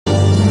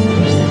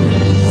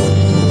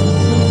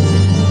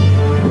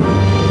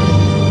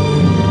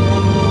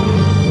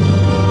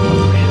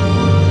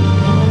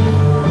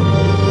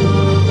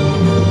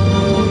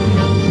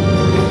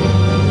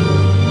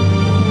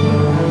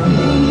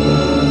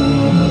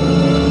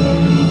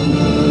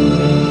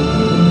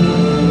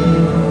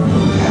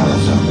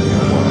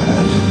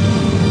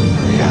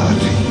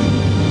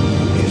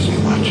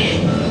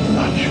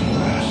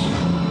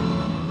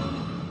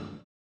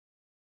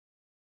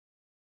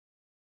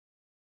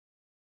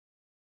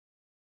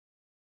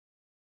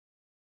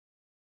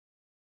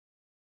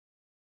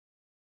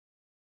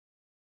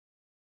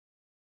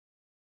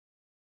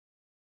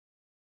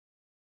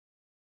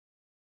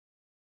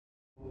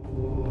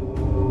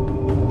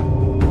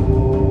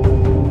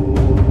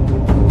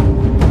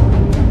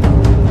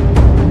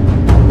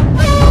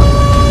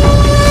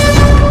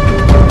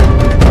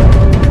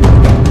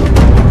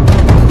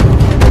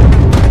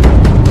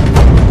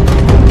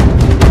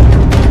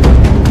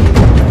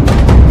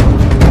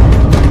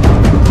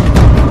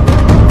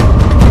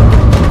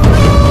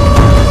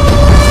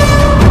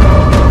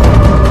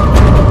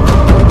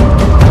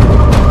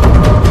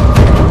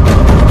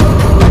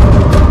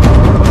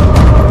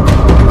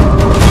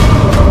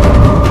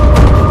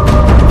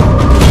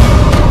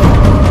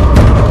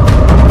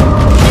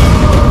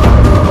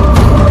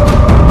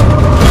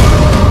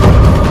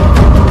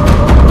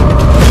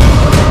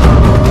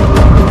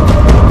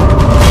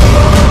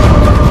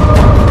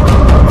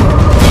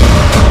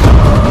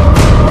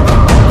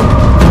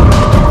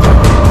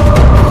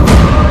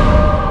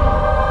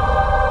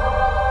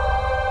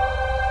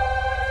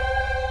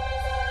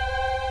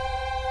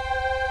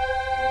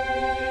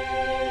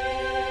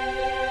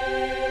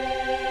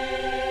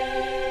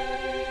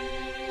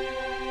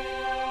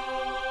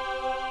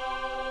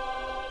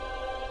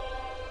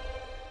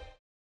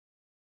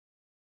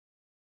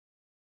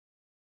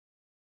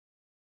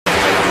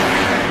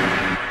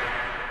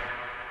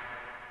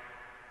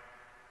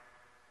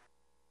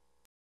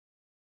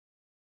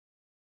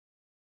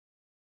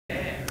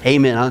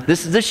Amen. Huh?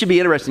 This should be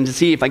interesting to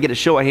see if I get a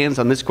show of hands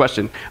on this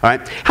question. All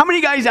right. How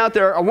many guys out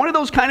there are one of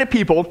those kind of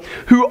people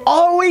who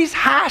always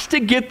has to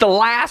get the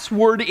last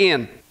word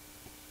in?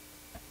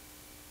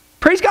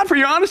 Praise God for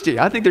your honesty.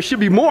 I think there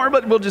should be more,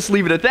 but we'll just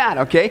leave it at that,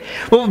 okay?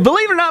 Well,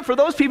 believe it or not, for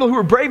those people who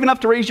are brave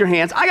enough to raise your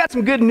hands, I got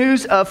some good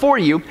news for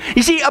you.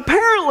 You see,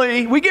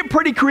 apparently, we get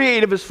pretty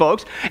creative as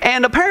folks,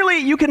 and apparently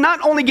you can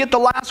not only get the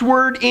last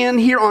word in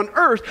here on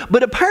earth,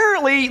 but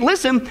apparently,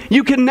 listen,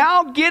 you can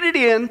now get it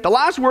in, the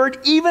last word,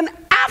 even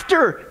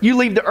after you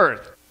leave the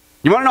earth.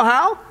 You want to know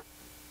how?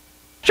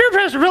 Sure,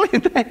 Pastor, really?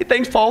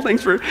 Thanks, Paul.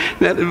 Thanks for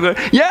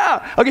that.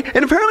 Yeah, okay.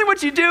 And apparently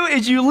what you do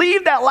is you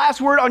leave that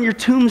last word on your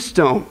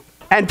tombstone.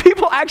 And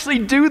people actually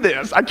do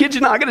this. I kid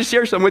you not. I'm going to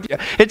share some with you.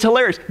 It's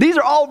hilarious. These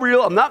are all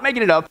real. I'm not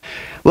making it up.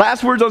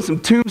 Last words on some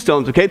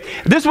tombstones, okay?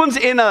 This one's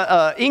in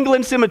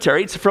England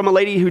cemetery. It's from a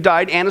lady who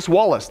died, Annis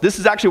Wallace. This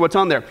is actually what's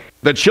on there.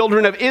 The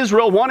children of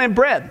Israel wanted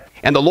bread,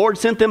 and the Lord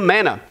sent them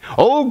manna.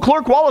 Old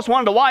Clerk Wallace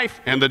wanted a wife,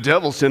 and the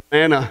devil sent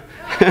manna.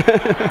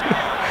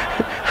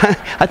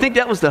 I think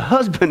that was the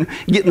husband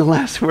getting the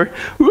last word.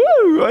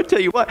 Woo, I tell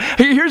you what.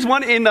 Here's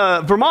one in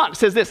Vermont. It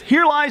says this: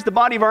 here lies the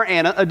body of our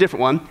Anna, a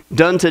different one,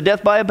 done to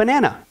death by a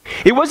banana.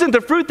 It wasn't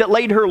the fruit that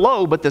laid her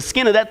low, but the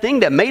skin of that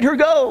thing that made her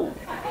go.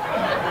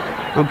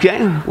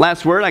 Okay,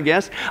 last word, I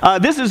guess.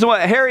 This is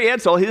what Harry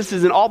Edsel, this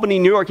is in Albany,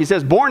 New York. He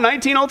says, born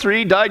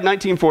 1903, died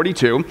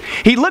 1942.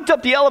 He looked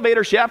up the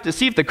elevator shaft to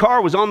see if the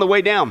car was on the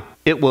way down.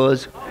 It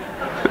was.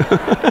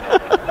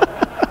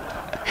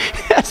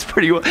 That's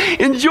pretty well.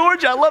 In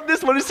Georgia, I love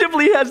this one. It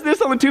simply has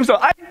this on the tombstone: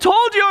 I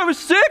told you I was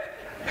sick.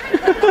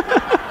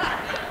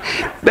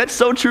 That's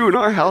so true in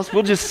our house.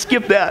 We'll just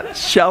skip that,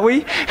 shall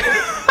we?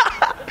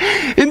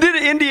 In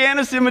the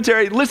Indiana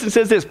cemetery, listen, it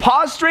says this: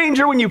 pause,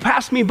 stranger, when you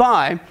pass me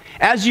by.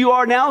 As you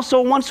are now,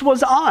 so once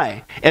was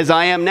I. As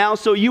I am now,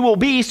 so you will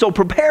be. So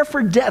prepare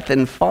for death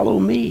and follow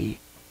me.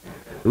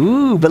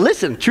 Ooh, but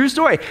listen, true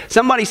story.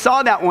 Somebody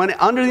saw that one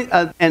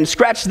and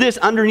scratched this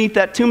underneath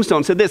that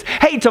tombstone. Said this: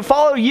 hey, to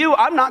follow you,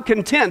 I'm not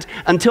content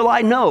until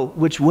I know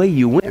which way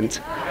you went.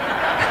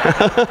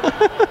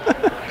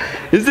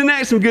 Isn't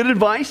that some good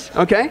advice?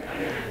 Okay.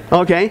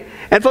 Okay.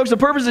 And folks, the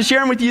purpose of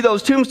sharing with you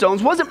those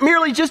tombstones wasn't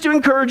merely just to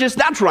encourage us,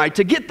 that's right,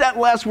 to get that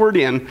last word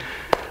in,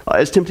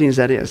 as tempting as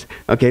that is,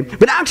 okay?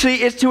 But actually,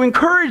 it's to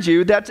encourage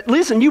you that,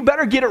 listen, you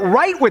better get it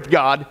right with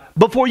God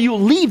before you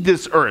leave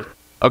this earth,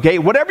 okay?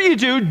 Whatever you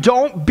do,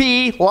 don't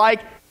be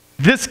like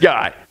this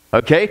guy,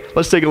 okay?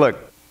 Let's take a look.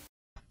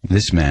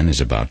 This man is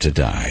about to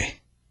die.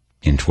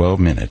 In 12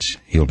 minutes,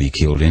 he'll be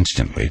killed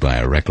instantly by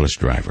a reckless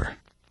driver.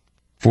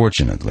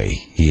 Fortunately,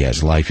 he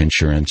has life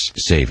insurance,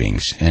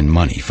 savings, and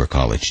money for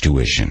college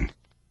tuition.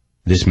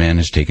 This man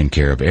has taken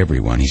care of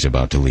everyone he's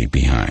about to leave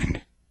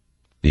behind.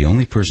 The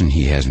only person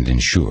he hasn't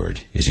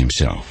insured is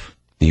himself.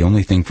 The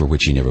only thing for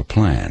which he never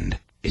planned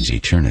is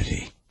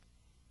eternity.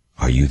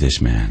 Are you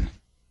this man?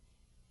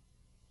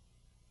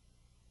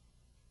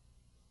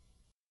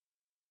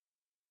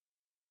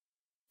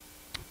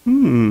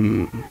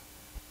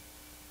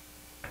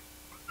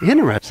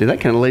 Interesting.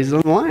 That kind of lays it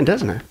on the line,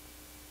 doesn't it?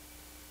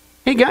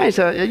 Hey guys,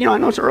 I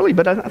know it's early,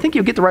 but I think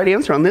you'll get the right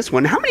answer on this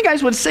one. How many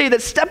guys would say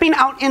that stepping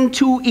out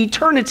into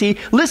eternity,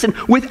 listen,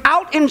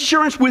 without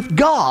insurance with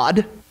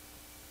God,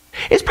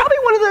 is probably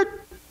one of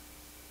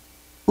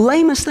the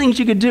lamest things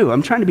you could do?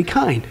 I'm trying to be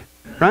kind,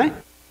 right?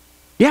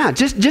 Yeah,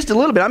 just a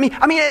little bit. I mean,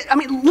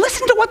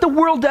 listen to what the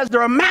world does.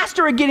 They're a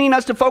master at getting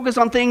us to focus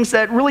on things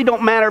that really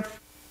don't matter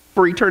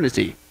for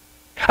eternity.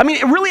 I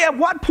mean, really, at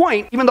what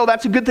point, even though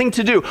that's a good thing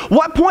to do,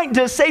 what point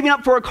does saving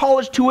up for a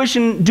college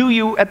tuition do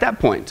you at that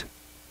point?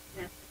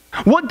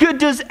 What good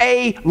does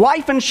a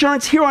life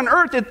insurance here on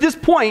earth at this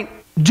point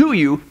do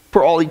you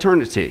for all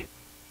eternity?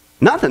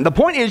 Nothing. The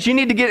point is, you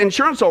need to get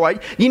insurance, all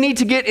right? You need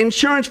to get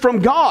insurance from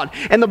God.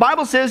 And the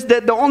Bible says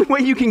that the only way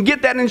you can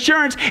get that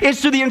insurance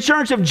is through the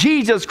insurance of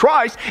Jesus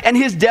Christ and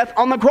his death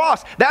on the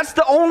cross. That's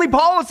the only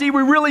policy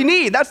we really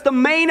need. That's the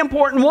main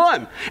important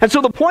one. And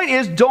so the point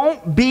is,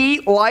 don't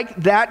be like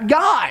that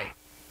guy.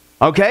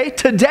 Okay?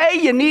 Today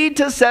you need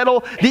to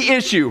settle the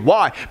issue.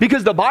 Why?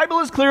 Because the Bible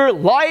is clear.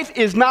 Life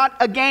is not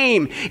a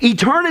game.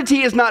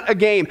 Eternity is not a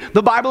game.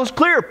 The Bible is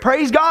clear.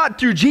 Praise God.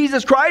 Through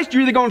Jesus Christ,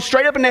 you're either going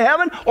straight up into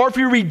heaven, or if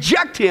you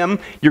reject him,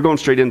 you're going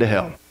straight into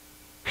hell.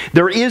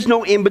 There is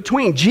no in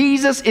between.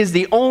 Jesus is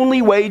the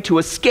only way to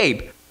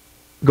escape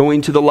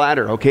going to the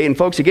ladder. Okay? And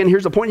folks, again,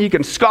 here's the point. You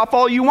can scoff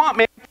all you want,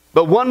 man.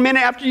 But 1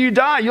 minute after you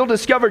die, you'll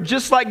discover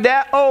just like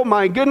that, oh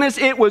my goodness,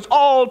 it was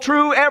all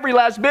true, every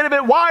last bit of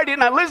it. Why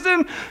didn't I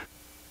listen?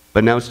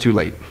 But now it's too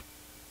late.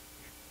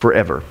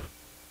 Forever.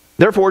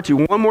 Therefore, to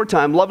one more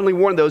time, lovingly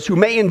warn those who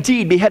may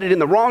indeed be headed in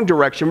the wrong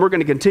direction. We're going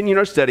to continue in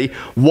our study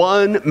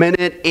 1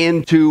 minute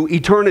into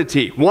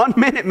eternity. 1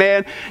 minute,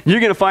 man, you're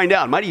going to find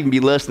out. It might even be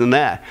less than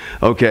that,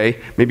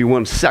 okay? Maybe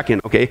 1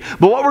 second, okay?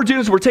 But what we're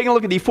doing is we're taking a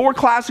look at the 4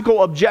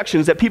 classical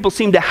objections that people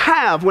seem to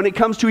have when it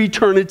comes to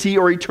eternity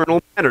or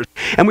eternal matters.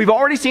 And we've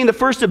already seen the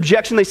first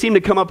objection they seem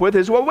to come up with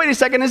is, well, wait a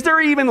second, is there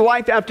even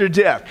life after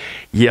death?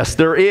 Yes,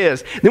 there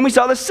is. Then we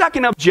saw the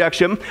second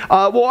objection.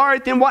 Well, all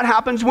right, then what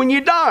happens when you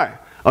die?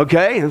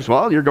 Okay, and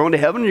well, you're going to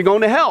heaven, you're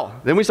going to hell.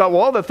 Then we saw,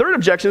 well, the third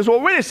objection is, well,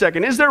 wait a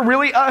second, is there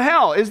really a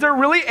hell? Is there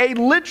really a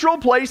literal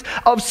place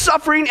of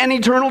suffering and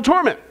eternal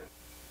torment?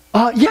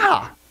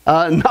 Yeah.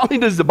 Not only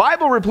does the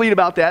Bible replete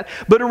about that,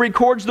 but it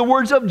records the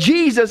words of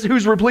Jesus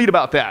who's replete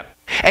about that.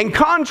 And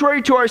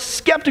contrary to our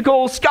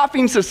skeptical,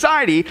 scoffing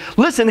society,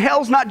 listen,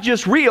 hell's not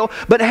just real,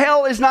 but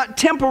hell is not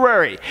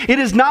temporary. It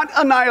is not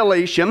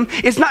annihilation.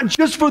 It's not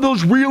just for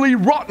those really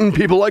rotten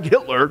people like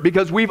Hitler,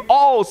 because we've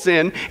all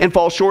sinned and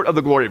fall short of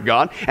the glory of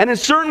God. And it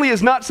certainly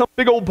is not some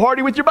big old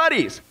party with your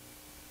buddies.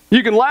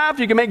 You can laugh,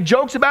 you can make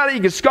jokes about it,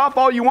 you can scoff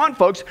all you want,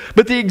 folks,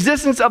 but the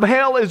existence of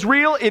hell is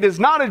real. It is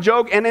not a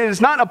joke, and it is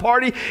not a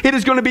party. It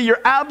is going to be your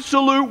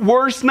absolute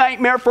worst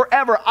nightmare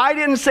forever. I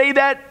didn't say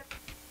that.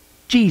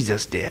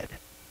 Jesus did.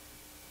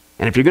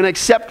 And if you're going to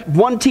accept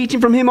one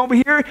teaching from him over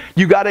here,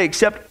 you got to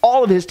accept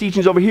all of his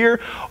teachings over here,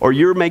 or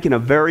you're making a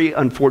very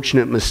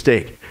unfortunate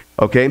mistake.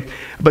 Okay?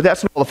 But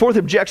that's not the fourth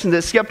objection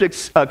that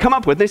skeptics come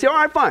up with. They say, all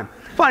right, fine.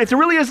 Fine, if there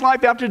really is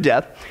life after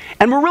death,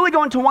 and we're really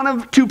going to one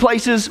of two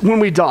places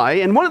when we die,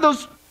 and one of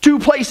those two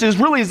places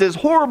really is this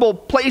horrible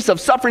place of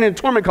suffering and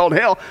torment called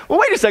hell. Well,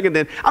 wait a second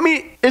then. I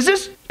mean, is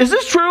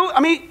this true? I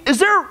mean, is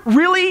there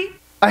really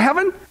a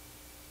heaven?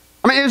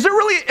 I mean, is there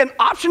really an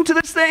option to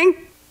this thing?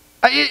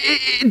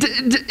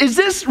 Is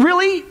this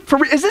really,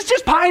 is this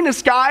just pie in the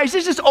sky? Is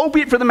this just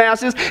opiate for the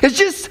masses? It's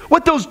just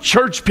what those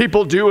church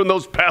people do and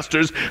those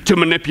pastors to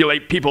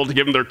manipulate people to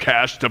give them their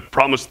cash to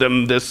promise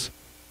them this.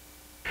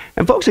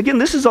 And folks, again,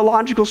 this is a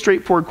logical,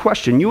 straightforward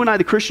question. You and I,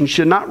 the Christians,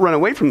 should not run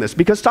away from this,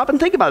 because stop and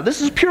think about it.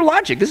 This is pure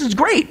logic. This is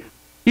great.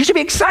 You should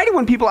be excited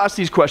when people ask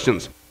these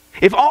questions.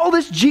 If all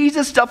this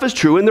Jesus stuff is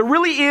true, and there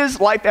really is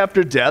life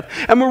after death,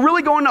 and we're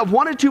really going to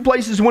one of two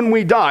places when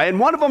we die, and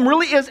one of them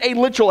really is a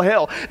literal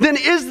hell, then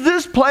is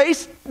this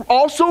place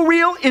also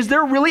real? Is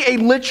there really a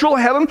literal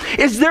heaven?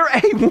 Is there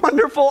a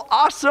wonderful,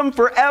 awesome,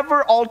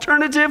 forever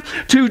alternative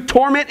to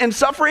torment and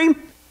suffering?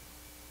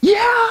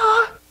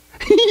 Yeah.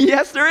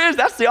 Yes, there is.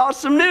 That's the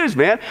awesome news,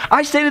 man.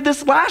 I stated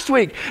this last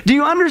week. Do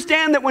you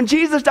understand that when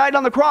Jesus died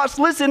on the cross,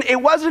 listen,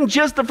 it wasn't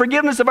just the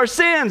forgiveness of our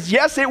sins.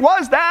 Yes, it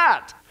was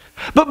that.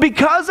 But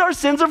because our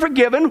sins are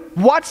forgiven,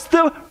 what's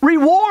the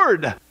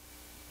reward?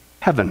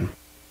 Heaven.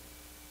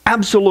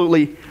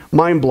 Absolutely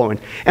mind-blowing.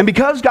 And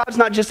because God's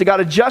not just a God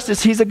of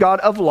justice, he's a God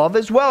of love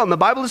as well. And the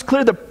Bible is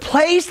clear, the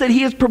place that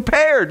he has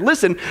prepared,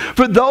 listen,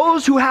 for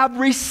those who have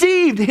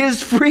received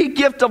his free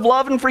gift of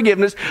love and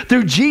forgiveness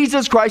through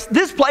Jesus Christ,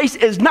 this place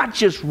is not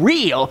just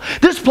real.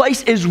 This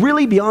place is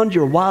really beyond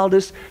your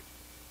wildest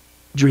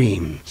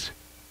dreams.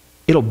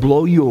 It'll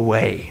blow you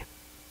away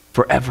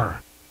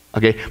forever.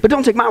 Okay, but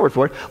don't take my word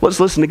for it. Let's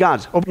listen to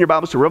God's. Open your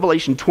Bibles to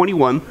Revelation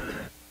 21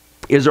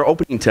 is our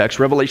opening text,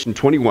 Revelation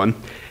 21.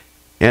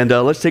 And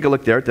let's take a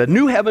look there. The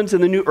new heavens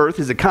and the new earth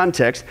is the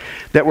context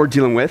that we're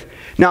dealing with.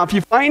 Now, if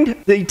you find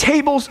the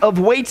tables of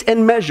weights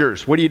and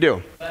measures, what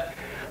do?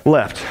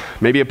 Left.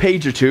 Maybe a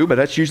page or two, but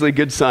that's usually a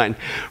good sign.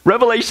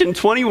 Revelation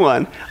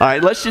 21. All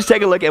right, let's just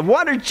take a look at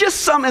what are just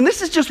some, and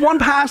this is just one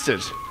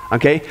passage.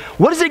 Okay,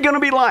 what is it going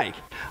to be like?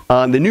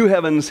 The new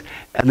heavens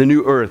and the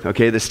new earth,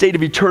 okay? The state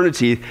of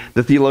eternity,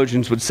 the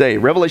theologians would say.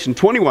 Revelation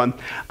 21,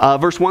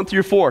 verse 1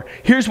 through 4.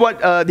 Here's what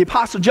the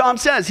Apostle John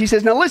says. He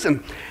says, now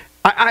listen,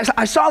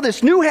 I saw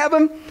this new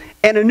heaven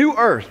and a new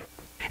earth.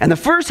 And the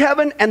first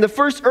heaven and the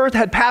first earth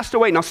had passed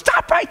away. Now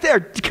stop right there.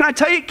 Can I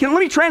tell you? Let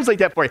me translate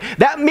that for you.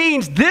 That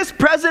means this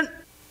present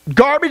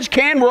garbage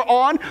can we're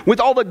on, with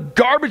all the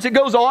garbage that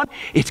goes on,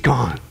 it's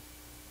gone.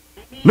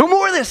 No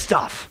more of this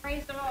stuff.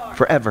 Praise the Lord.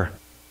 Forever.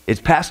 It's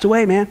passed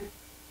away, man.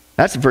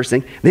 That's the first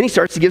thing. Then he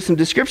starts to give some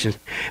descriptions.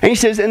 And he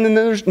says, and then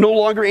there's no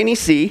longer any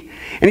sea.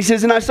 And he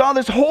says, and I saw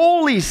this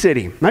holy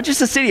city, not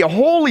just a city, a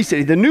holy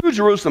city, the New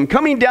Jerusalem,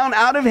 coming down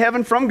out of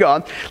heaven from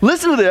God.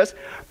 Listen to this.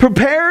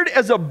 Prepared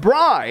as a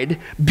bride,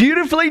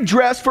 beautifully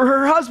dressed for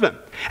her husband.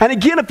 And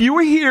again, if you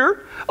were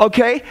here,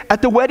 okay,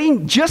 at the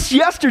wedding just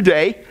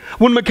yesterday,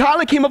 when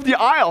Michaela came up the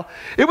aisle,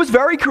 it was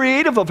very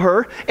creative of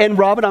her, and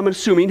Robin, I'm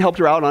assuming, helped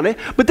her out on it.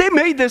 But they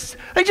made this,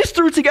 they just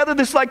threw together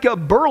this like a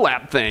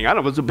burlap thing. I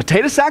don't know, was it a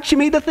potato sack she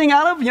made the thing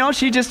out of? You know,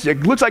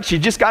 it looks like she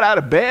just got out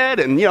of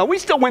bed, and, you know, we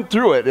still went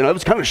through it. And it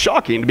was kind of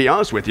shocking, to be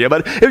honest with you.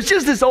 But it was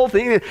just this whole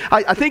thing.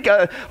 I think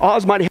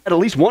Oz might have had at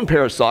least one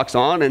pair of socks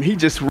on, and he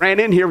just ran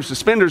in here with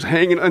suspenders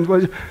hanging.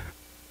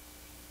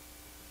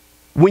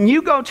 When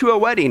you go to a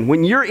wedding,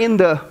 when you're in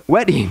the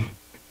wedding,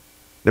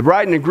 the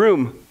bride and the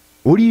groom,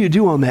 what do you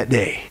do on that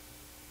day?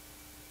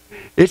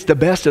 It's the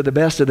best of the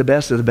best of the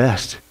best of the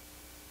best.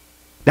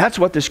 That's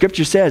what the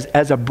scripture says.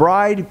 As a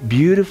bride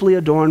beautifully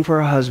adorned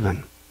for her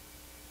husband.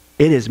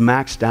 It is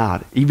maxed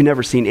out. You've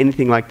never seen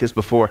anything like this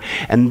before.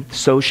 And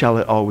so shall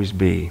it always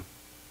be.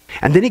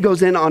 And then he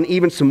goes in on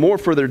even some more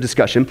further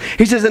discussion.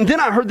 He says, and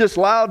then I heard this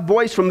loud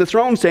voice from the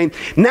throne saying,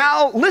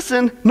 now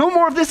listen, no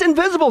more of this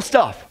invisible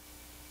stuff.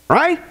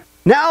 Right?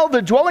 Now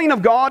the dwelling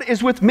of God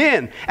is with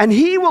men, and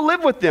he will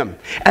live with them.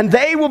 And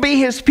they will be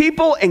his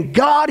people, and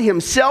God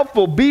himself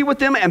will be with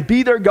them and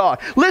be their God.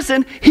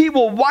 Listen, he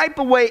will wipe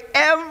away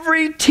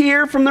every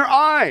tear from their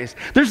eyes.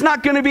 There's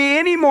not going to be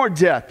any more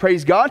death,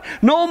 praise God.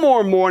 No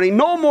more mourning,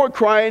 no more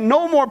crying,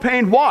 no more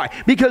pain. Why?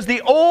 Because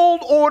the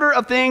old order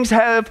of things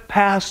have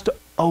passed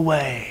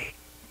away.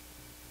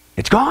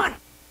 It's gone.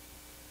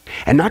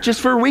 And not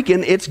just for a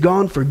weekend, it's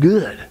gone for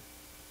good.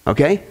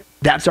 Okay?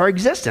 That's our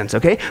existence,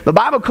 okay? The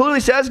Bible clearly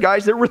says,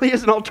 guys, there really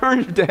is an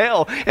alternative to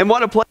hell. And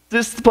what a place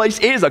this place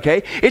is,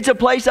 okay? It's a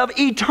place of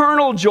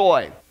eternal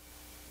joy.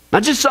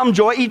 Not just some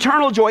joy,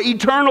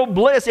 eternal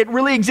bliss. It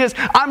really exists.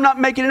 I'm not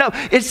making it up.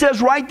 It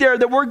says right there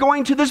that we're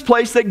going to this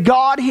place that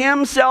God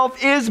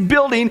himself is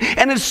building,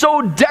 and is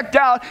so decked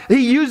out,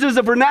 he uses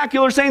a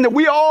vernacular saying that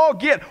we all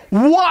get,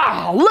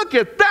 wow, look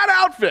at that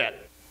outfit.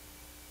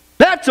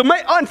 That's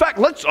amazing. In fact,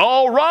 let's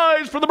all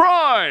rise for the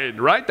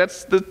bride, right?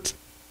 That's the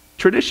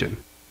tradition.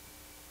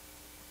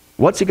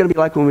 What's it going to be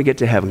like when we get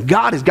to heaven?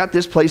 God has got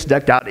this place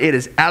decked out. It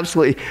is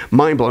absolutely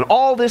mind-blowing.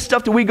 All this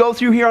stuff that we go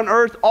through here on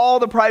earth, all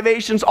the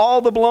privations,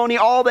 all the baloney,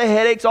 all the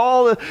headaches,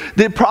 all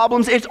the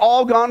problems, it's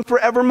all gone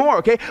forevermore,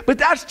 okay? But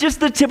that's just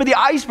the tip of the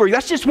iceberg.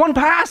 That's just one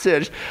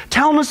passage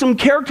telling us some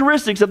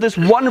characteristics of this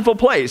wonderful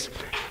place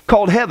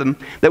called heaven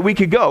that we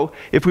could go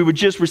if we would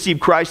just receive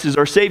Christ as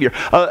our Savior.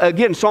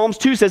 Again, Psalms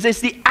 2 says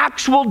it's the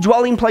actual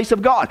dwelling place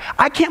of God.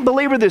 I can't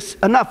belabor this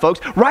enough, folks.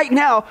 Right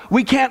now,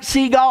 we can't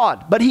see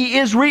God, but he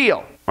is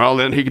real. Well,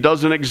 then he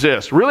doesn't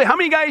exist. Really? How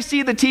many guys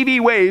see the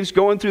TV waves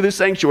going through this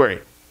sanctuary?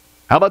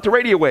 How about the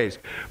radio waves?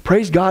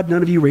 Praise God,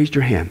 none of you raised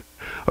your hand.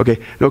 Okay.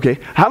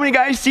 How many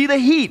guys see the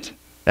heat?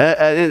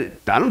 I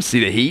don't see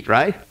the heat,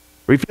 right?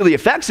 We feel the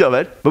effects of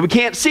it, but we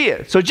can't see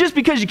it. So just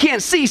because you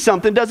can't see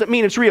something doesn't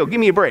mean it's real. Give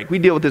me a break. We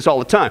deal with this all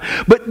the time.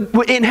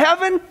 But in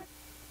heaven,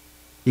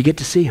 you get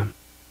to see him.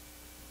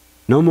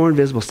 No more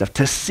invisible stuff.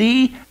 To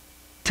see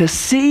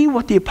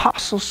what the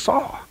apostles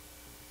saw.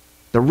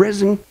 The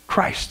risen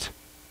Christ.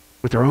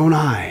 With their own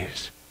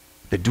eyes,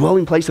 the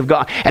dwelling place of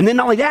God. And then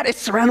not only that, it's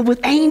surrounded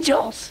with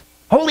angels.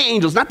 Holy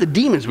angels, not the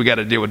demons we got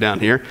to deal with down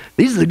here.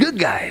 These are the good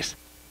guys,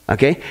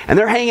 okay? And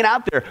they're hanging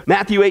out there.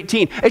 Matthew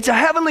 18. It's a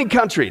heavenly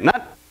country,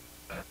 not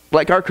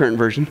like our current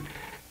version,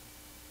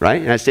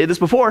 right? And I said this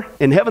before.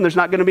 In heaven, there's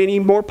not going to be any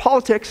more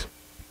politics,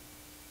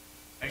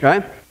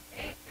 right?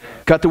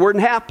 Cut the word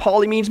in half.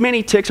 Poly means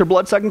many. Ticks are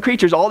blood-sucking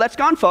creatures. All that's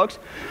gone, folks.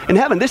 In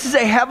heaven, this is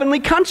a heavenly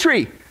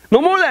country. No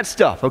more of that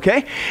stuff,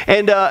 okay?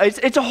 And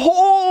it's a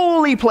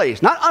holy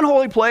place, not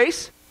unholy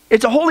place.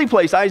 It's a holy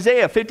place,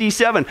 Isaiah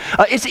 57.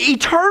 It's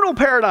eternal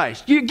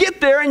paradise. You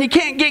get there and you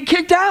can't get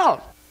kicked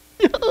out.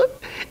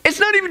 It's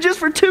not even just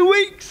for 2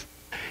 weeks.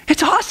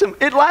 It's awesome.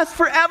 It lasts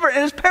forever,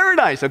 and it's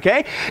paradise,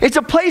 okay? It's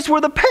a place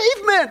where the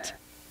pavement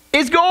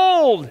is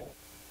gold,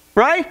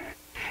 right?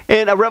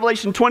 In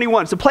Revelation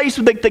 21, it's a place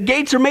where the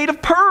gates are made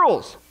of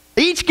pearls.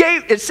 Each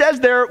gate, it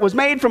says there, was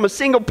made from a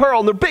single pearl,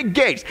 and they're big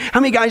gates. How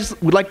many guys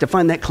would like to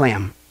find that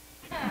clam?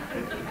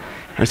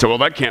 I said, well,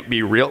 that can't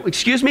be real.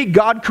 Excuse me?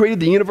 God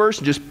created the universe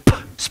and just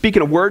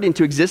speaking a word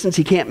into existence,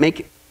 he can't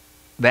make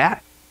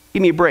that?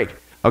 Give me a break,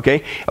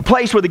 okay? A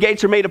place where the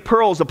gates are made of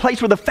pearls, a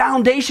place where the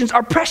foundations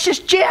are precious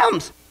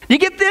gems. You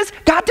get this?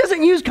 God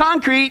doesn't use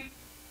concrete.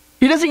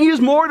 He doesn't use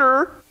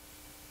mortar.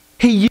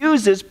 He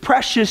uses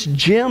precious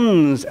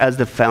gems as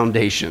the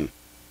foundation.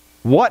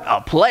 What a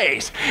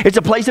place. It's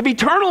a place of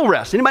eternal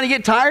rest. Anybody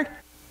get tired?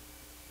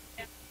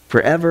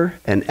 Forever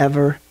and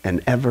ever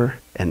and ever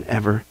and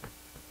ever.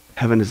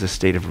 Heaven is a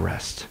state of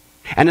rest.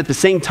 And at the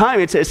same time,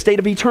 it's a state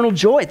of eternal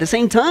joy at the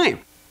same time.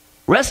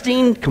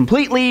 Resting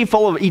completely,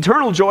 full of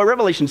eternal joy,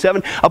 Revelation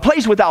 7. A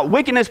place without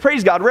wickedness,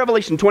 praise God,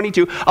 Revelation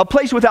 22. A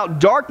place without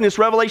darkness,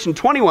 Revelation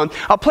 21.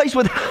 A place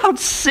without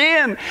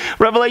sin,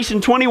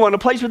 Revelation 21. A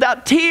place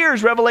without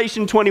tears,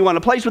 Revelation 21. A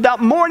place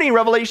without mourning,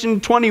 Revelation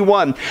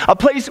 21. A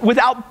place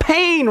without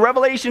pain,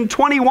 Revelation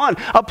 21.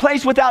 A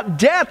place without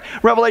death,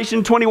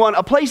 Revelation 21.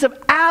 A place of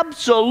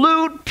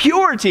absolute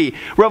purity,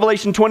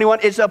 Revelation 21.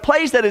 It's a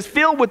place that is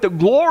filled with the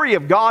glory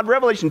of God,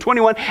 Revelation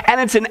 21.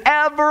 And it's an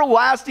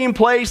everlasting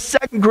place,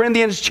 2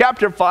 Corinthians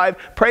chapter 5,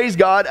 praise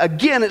God.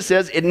 Again, it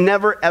says it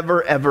never,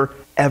 ever, ever,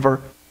 ever,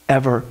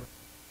 ever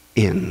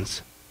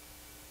ends.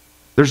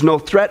 There's no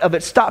threat of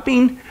it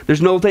stopping.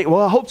 There's no thing,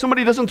 well, I hope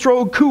somebody doesn't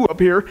throw a coup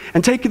up here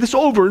and take this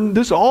over and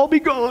this will all be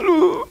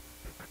gone.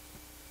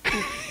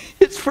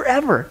 It's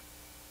forever.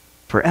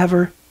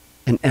 Forever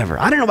and ever.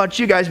 I don't know about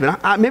you guys,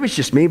 but maybe it's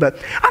just me, but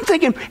I'm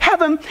thinking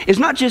heaven is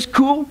not just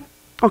cool,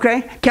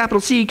 okay? Capital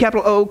C,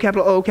 capital O,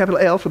 capital O, capital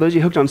L, for those of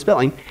you hooked on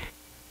spelling.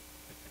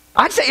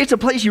 I'd say it's a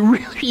place you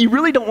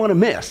really don't want to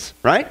miss,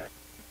 right?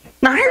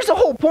 Now, here's the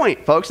whole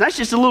point, folks. That's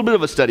just a little bit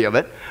of a study of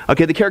it.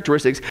 Okay, the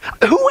characteristics.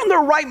 Who in their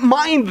right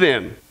mind,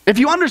 then, if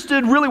you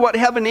understood really what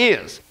heaven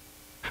is,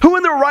 who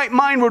in their right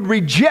mind would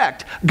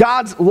reject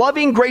God's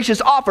loving,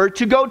 gracious offer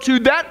to go to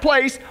that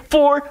place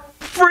for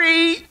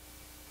free?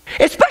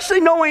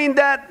 Especially knowing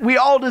that we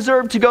all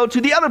deserve to go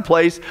to the other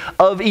place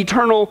of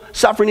eternal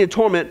suffering and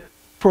torment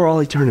for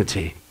all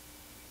eternity.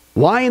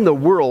 Why in the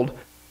world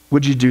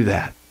would you do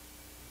that?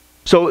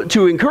 So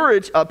to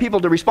encourage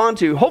people to respond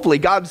to, hopefully,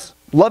 God's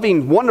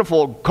loving,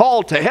 wonderful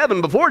call to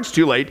heaven before it's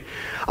too late,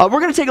 we're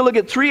going to take a look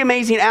at three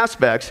amazing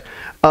aspects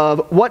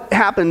of what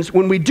happens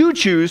when we do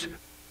choose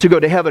to go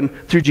to heaven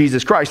through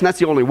Jesus Christ. And that's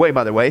the only way,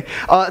 by the way.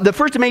 The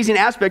first amazing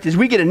aspect is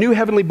we get a new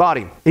heavenly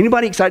body.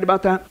 Anybody excited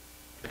about that?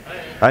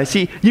 I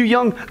see you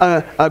young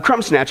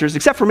crumb snatchers,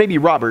 except for maybe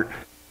Robert,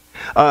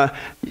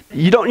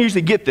 you don't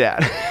usually get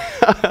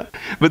that.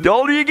 But the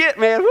older you get,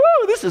 man,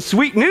 woo, this is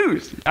sweet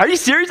news. Are you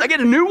serious? I get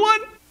a new one?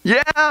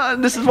 Yeah,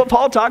 this is what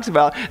Paul talks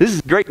about. This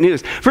is great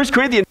news. 1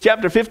 Corinthians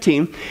chapter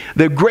 15,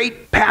 the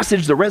great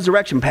passage, the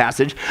resurrection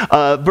passage,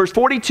 verse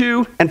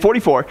 42 and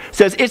 44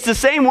 says, it's the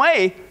same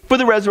way for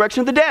the resurrection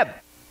of the dead.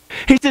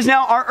 He says,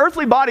 now our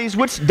earthly bodies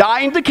which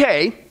die and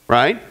decay,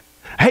 right?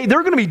 Hey,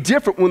 they're going to be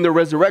different when they're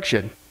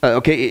resurrection.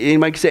 Okay,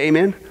 anybody say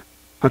amen?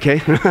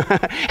 Okay,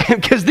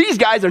 because these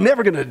guys are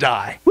never going to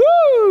die.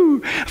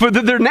 Woo! For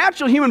they're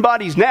natural human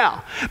bodies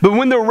now. But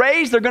when they're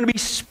raised, they're going to be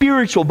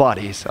spiritual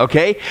bodies,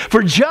 okay?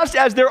 For just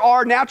as there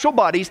are natural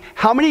bodies,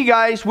 how many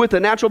guys with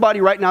a natural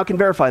body right now can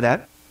verify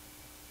that?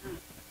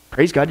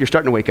 Praise God, you're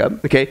starting to wake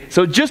up, okay?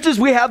 So just as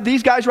we have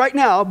these guys right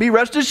now, be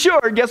rest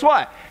assured, guess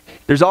what?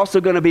 There's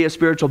also going to be a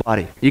spiritual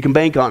body. You can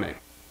bank on it.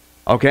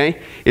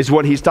 Okay, is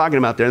what he's talking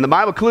about there. And the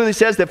Bible clearly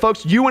says that,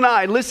 folks, you and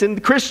I,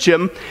 listen,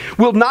 Christian,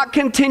 will not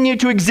continue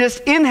to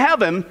exist in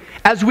heaven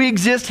as we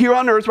exist here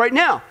on earth right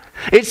now.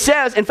 It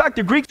says, in fact,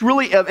 the Greek's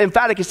really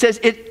emphatic. It says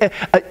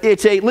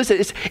it's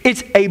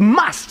a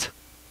must.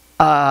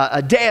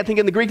 A day, I think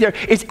in the Greek there,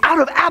 it's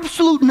out of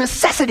absolute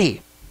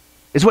necessity,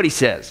 is what he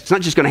says. It's not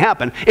just going to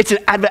happen. It's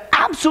out of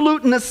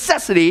absolute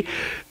necessity.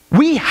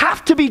 We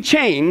have to be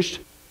changed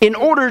in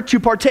order to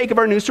partake of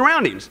our new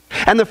surroundings.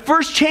 And the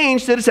first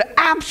change that is an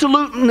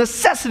absolute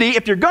necessity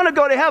if you're going to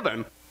go to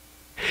heaven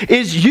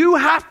is you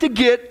have to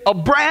get a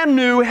brand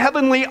new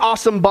heavenly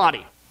awesome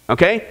body.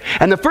 Okay?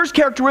 And the first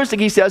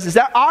characteristic, he says, is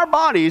that our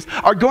bodies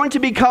are going to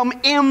become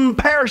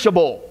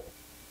imperishable.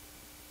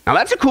 Now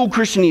that's a cool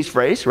Christianese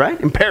phrase,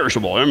 right?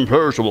 Imperishable,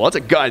 imperishable. That's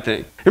a guy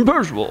thing.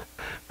 Imperishable,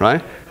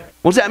 right?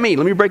 What does that mean?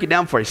 Let me break it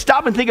down for you.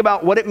 Stop and think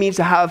about what it means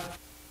to have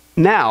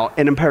now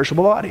an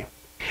imperishable body.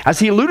 As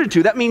he alluded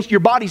to, that means your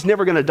body's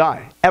never going to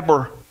die,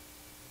 ever.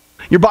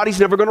 Your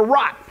body's never going to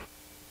rot.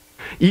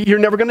 You're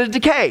never going to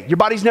decay. Your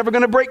body's never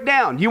going to break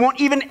down. You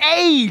won't even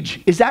age.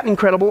 Is that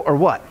incredible or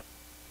what?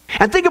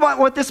 And think about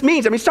what this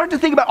means. I mean, start to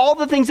think about all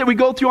the things that we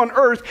go through on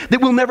earth that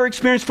we'll never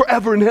experience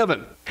forever in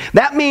heaven.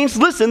 That means,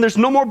 listen, there's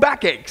no more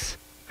backaches.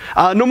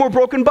 No more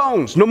broken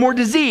bones. No more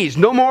disease.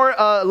 No more,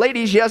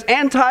 ladies, yes,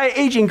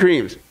 anti-aging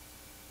creams.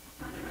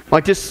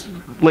 Like this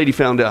lady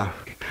found out.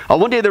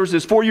 One day there was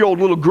this 4-year-old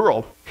little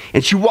girl,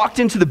 and she walked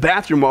into the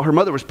bathroom while her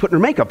mother was putting her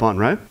makeup on,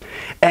 right?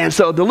 And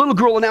so the little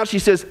girl announced, she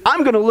says,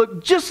 I'm going to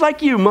look just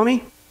like you,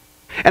 Mommy.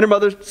 And her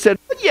mother said,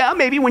 yeah,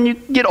 maybe when you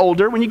get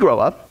older, when you grow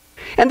up.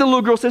 And the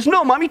little girl says,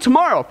 no, Mommy,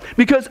 tomorrow,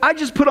 because I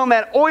just put on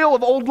that oil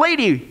of old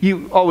lady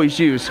you always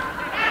use.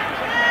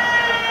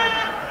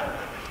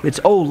 It's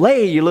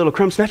Olay, you little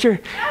crumb snatcher.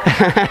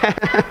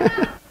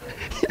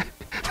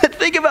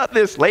 Think about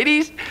this,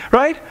 ladies,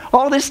 right?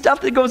 All this stuff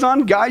that goes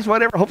on, guys,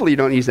 whatever. Hopefully you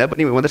don't use that, but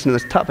anyway, we'll listen to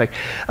this topic.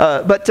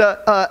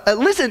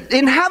 Listen,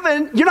 in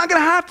heaven, you're not going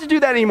to have to do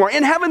that anymore.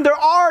 In heaven, there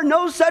are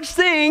no such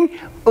thing,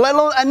 let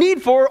alone a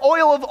need for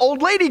oil of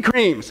old lady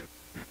creams.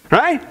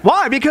 Right?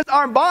 Why? Because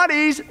our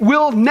bodies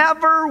will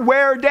never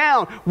wear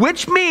down,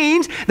 which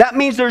means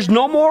there's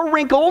no more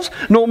wrinkles,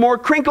 no more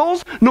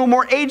crinkles, no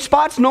more age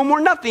spots, no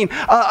more nothing.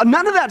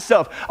 None of that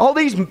stuff. All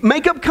these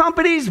makeup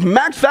companies,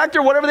 Max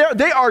Factor, whatever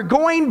they are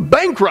going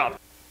bankrupt.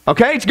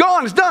 Okay? It's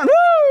gone. It's done.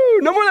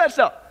 Woo! No more of that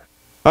stuff.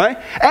 All right?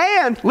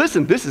 And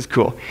listen, this is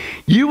cool.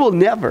 You will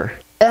never,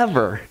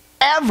 ever,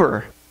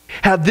 ever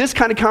have this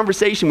kind of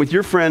conversation with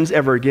your friends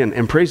ever again,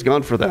 and praise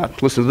God for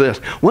that. Listen to this.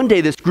 One day,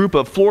 this group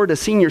of Florida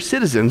senior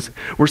citizens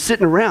were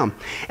sitting around,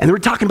 and they were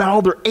talking about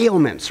all their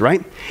ailments,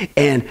 right?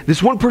 And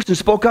this one person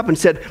spoke up and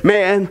said,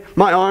 man,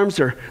 my arms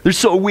they're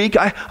so weak,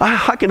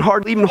 I can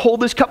hardly even hold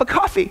this cup of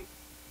coffee.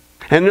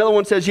 And another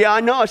one says, yeah, I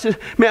know. I said,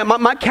 man,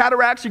 my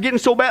cataracts are getting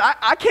so bad,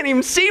 I can't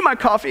even see my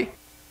coffee.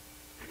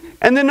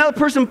 And then another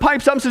person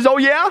pipes up and says, oh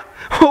yeah?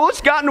 Well,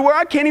 it's gotten to where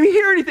I can't even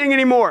hear anything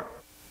anymore.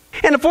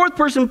 And the fourth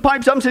person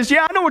pipes up and says,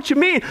 yeah, I know what you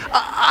mean.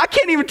 I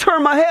can't even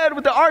turn my head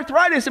with the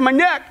arthritis in my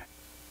neck.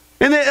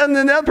 And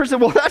then the other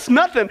person, well, that's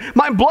nothing.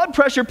 My blood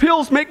pressure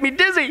pills make me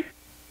dizzy.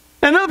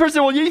 And another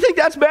person, well, you think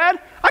that's bad?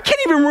 I can't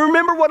even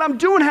remember what I'm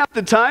doing half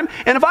the time.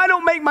 And if I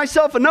don't make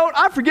myself a note,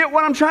 I forget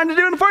what I'm trying to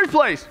do in the first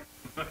place.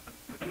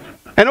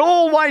 An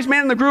old wise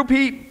man in the group,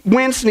 he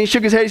winced and he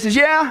shook his head. He says,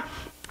 yeah,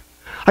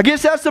 I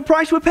guess that's the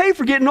price we pay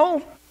for getting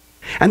old.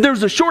 And there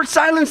was a short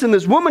silence, and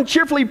this woman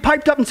cheerfully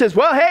piped up and says,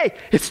 well, hey,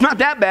 it's not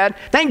that bad.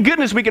 Thank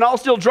goodness we can all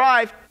still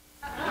drive.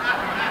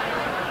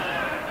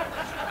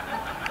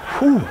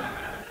 Whew.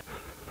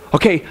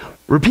 Okay,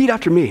 repeat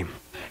after me.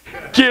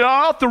 Get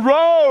off the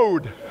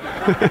road.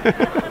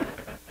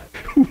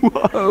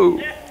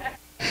 Whoa.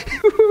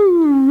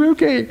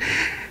 Okay.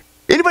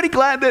 Anybody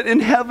glad that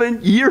in heaven,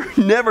 you're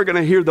never going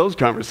to hear those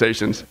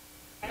conversations?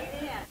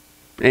 Amen.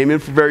 Amen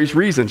for various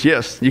reasons.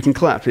 Yes, you can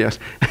clap, yes.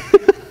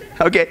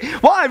 Okay,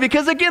 why?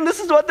 Because again, this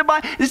is what the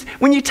Bible is.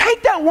 When you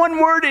take that one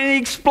word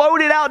and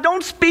explode it out,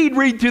 don't speed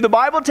read through the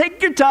Bible.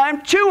 Take your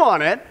time, chew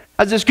on it,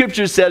 as the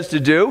scripture says to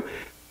do.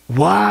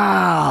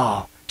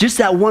 Wow. Just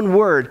that one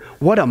word,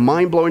 what a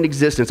mind-blowing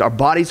existence. Our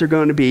bodies are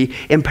going to be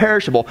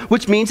imperishable,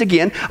 which means,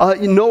 again,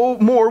 no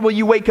more will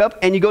you wake up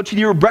and you go to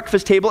your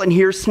breakfast table and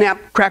hear snap,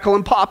 crackle,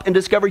 and pop and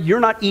discover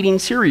you're not eating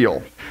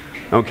cereal.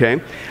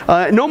 Okay?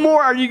 No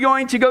more are you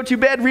going to go to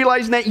bed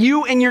realizing that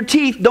you and your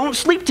teeth don't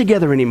sleep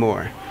together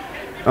anymore.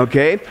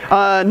 Okay?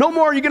 No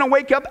more are you going to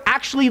wake up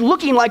actually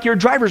looking like your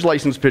driver's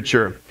license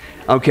picture.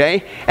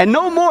 Okay? And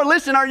no more,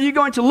 listen, are you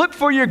going to look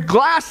for your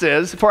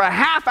glasses for a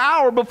half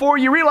hour before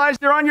you realize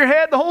they're on your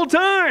head the whole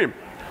time.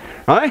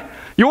 All right?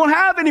 You won't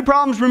have any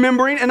problems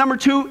remembering. And number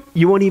two,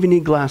 you won't even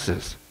need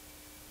glasses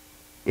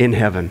in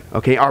heaven.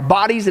 Okay? Our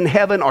bodies in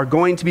heaven are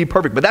going to be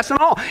perfect. But that's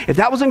not all. If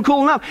that wasn't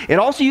cool enough, it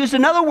also used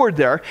another word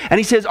there. And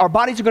he says our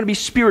bodies are going to be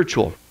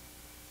spiritual.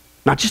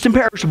 Not just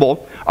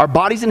imperishable. Our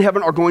bodies in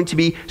heaven are going to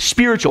be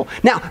spiritual.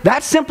 Now,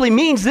 that simply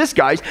means this,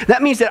 guys.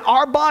 That means that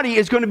our body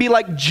is going to be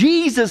like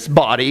Jesus'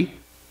 body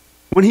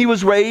when he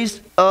was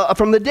raised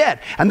from the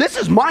dead. And this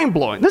is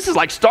mind-blowing. This is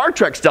like Star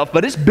Trek stuff,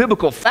 but it's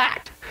biblical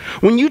fact.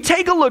 When you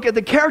take a look at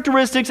the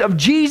characteristics of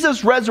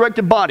Jesus'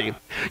 resurrected body,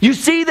 you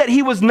see that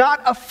he was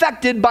not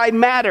affected by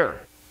matter.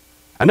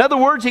 In other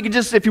words, he could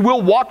just, if you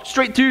will, walk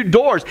straight through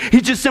doors. He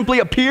just simply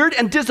appeared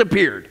and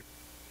disappeared.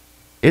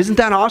 Isn't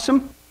that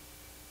awesome?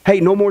 Hey,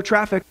 no more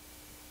traffic.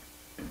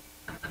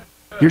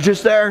 You're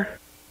just there,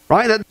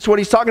 right? That's what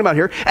he's talking about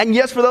here. And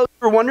yes, for those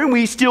who are wondering,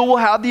 we still will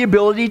have the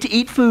ability to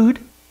eat food.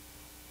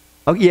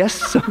 Oh,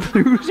 yes.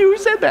 Who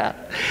said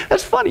that?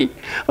 That's funny.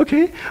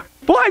 Okay.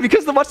 Why?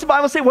 Because what's the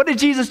Bible say? What did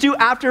Jesus do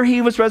after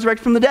he was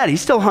resurrected from the dead? He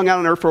still hung out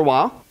on earth for a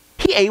while.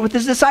 He ate with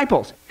his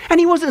disciples. And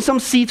he wasn't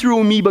some see-through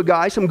amoeba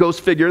guy, some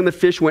ghost figure, and the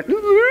fish went,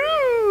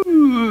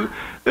 ooh,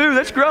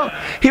 that's gross.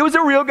 He was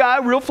a real guy,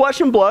 real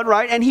flesh and blood,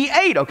 right? And he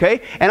ate,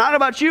 okay? And I don't know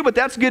about you, but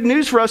that's good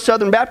news for us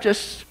Southern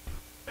Baptists.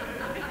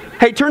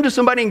 Hey, turn to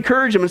somebody,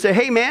 encourage them, and say,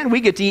 hey, man, we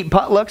get to eat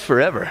potlucks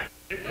forever.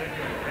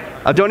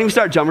 Don't even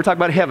start, John. We're talking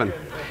about heaven.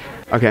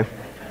 Okay,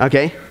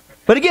 okay.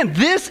 But again,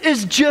 this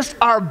is just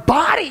our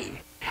body.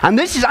 And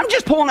this is, I'm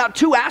just pulling out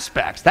two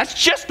aspects. That's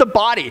just the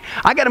body.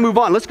 I got to move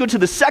on. Let's go to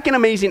the second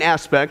amazing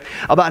aspect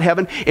about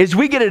heaven is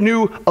we get a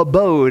new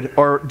abode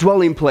or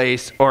dwelling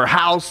place or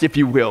house, if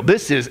you will.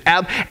 This is,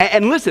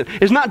 and listen,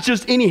 it's not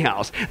just any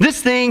house.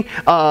 This thing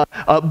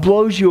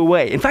blows you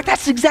away. In fact,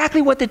 that's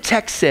exactly what the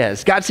text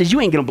says. God says,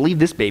 you ain't going to believe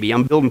this, baby.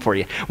 I'm building for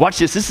you. Watch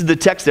this. This is the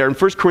text there in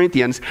 1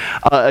 Corinthians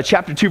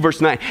chapter 2,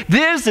 verse 9.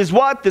 This is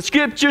what the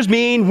scriptures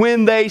mean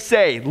when they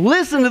say,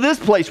 listen to this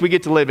place we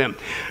get to live in.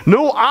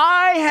 No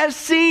eye has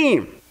seen,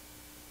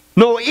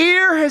 no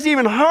ear has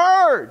even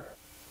heard.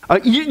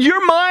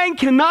 Your mind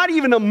cannot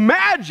even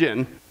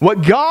imagine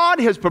what God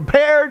has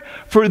prepared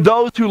for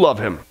those who love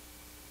him.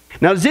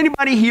 Now, does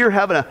anybody here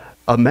have an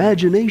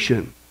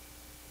imagination?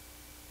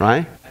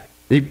 Right?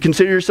 You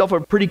consider yourself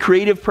a pretty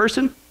creative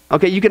person?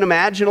 Okay, you can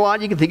imagine a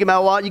lot, you can think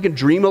about a lot, you can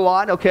dream a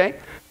lot, okay?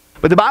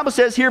 But the Bible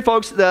says here,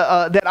 folks,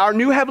 that our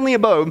new heavenly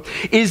abode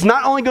is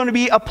not only going to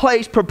be a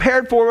place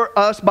prepared for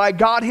us by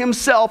God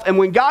himself, and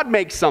when God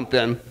makes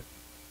something,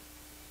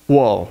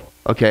 whoa,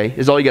 okay,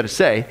 is all you got to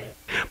say.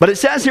 But it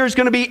says here it's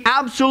going to be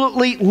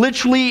absolutely,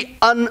 literally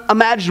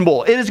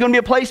unimaginable. It is going to be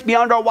a place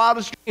beyond our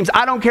wildest dreams.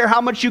 I don't care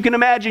how much you can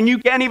imagine. You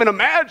can't even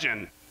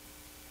imagine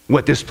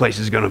what this place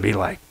is going to be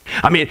like.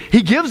 I mean,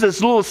 he gives us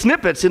little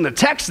snippets in the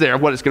text there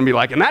of what it's going to be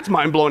like, and that's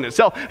mind-blowing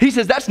itself. He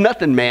says, that's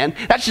nothing, man.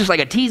 That's just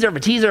like a teaser of a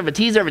teaser of a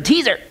teaser of a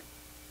teaser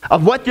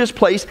of what this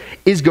place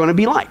is going to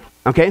be like.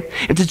 Okay?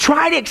 And to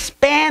try to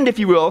expand, if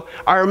you will,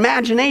 our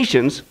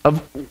imaginations of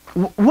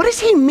what does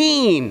he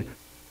mean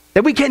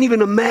that we can't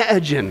even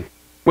imagine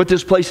what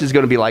this place is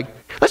going to be like.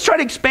 Let's try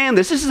to expand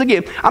this. This is,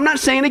 again, I'm not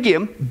saying,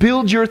 again,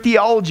 build your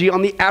theology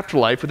on the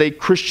afterlife with a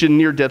Christian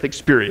near-death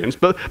experience,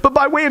 but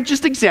by way of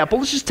just example,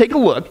 let's just take a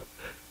look.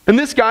 And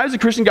this guy is a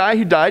Christian guy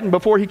who died, and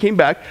before he came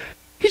back,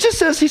 he just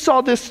says he saw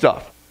this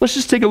stuff. Let's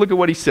just take a look at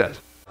what he says.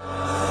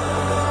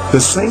 The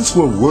saints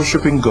were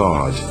worshiping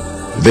God.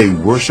 They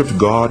worshiped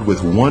God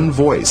with one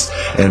voice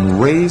and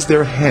raised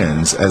their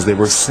hands as they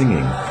were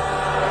singing.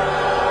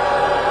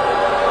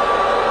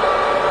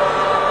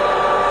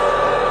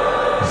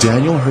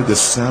 Daniel heard the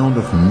sound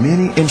of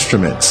many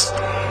instruments,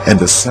 and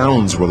the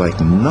sounds were like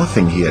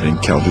nothing he had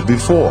encountered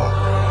before.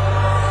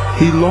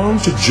 He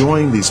longed to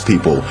join these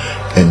people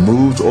and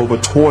moved over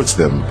towards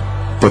them,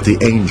 but the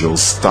angels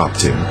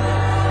stopped him.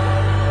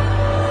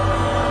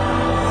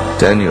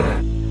 Daniel,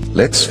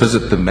 let's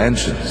visit the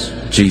mansions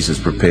Jesus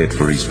prepared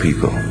for his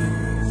people.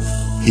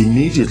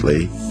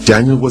 Immediately,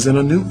 Daniel was in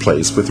a new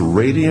place with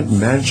radiant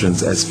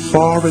mansions as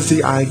far as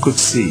the eye could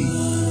see.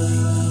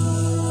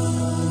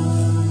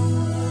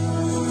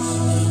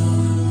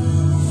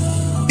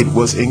 It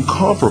was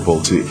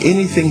incomparable to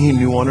anything he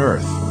knew on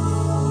earth.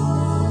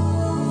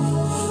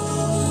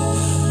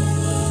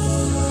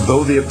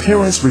 Though the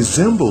appearance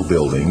resembled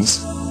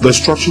buildings, the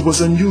structure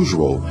was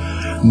unusual,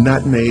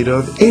 not made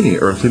of any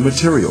earthly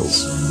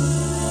materials.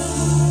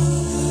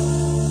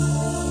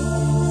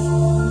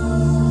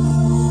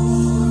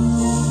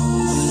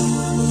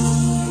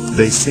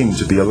 they seemed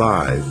to be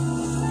alive,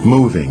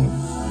 moving.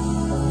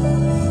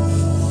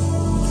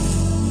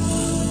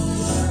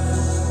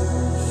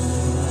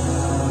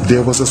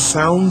 There was a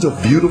sound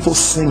of beautiful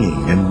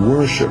singing and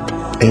worship,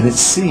 and it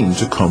seemed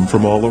to come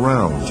from all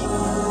around.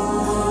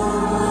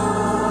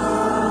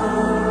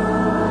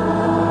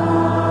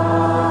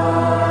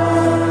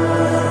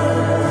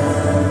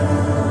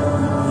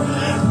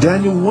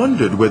 Daniel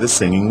wondered where the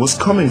singing was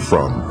coming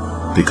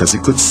from, because he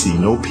could see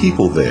no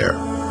people there.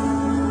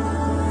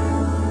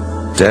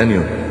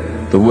 Daniel,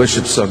 the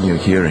worship song you're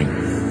hearing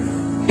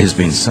is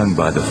being sung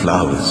by the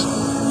flowers.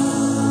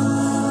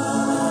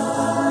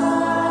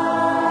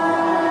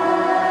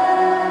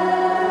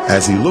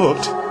 As he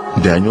looked,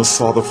 Daniel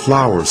saw the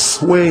flowers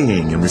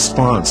swaying in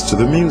response to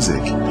the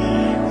music.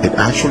 It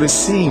actually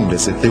seemed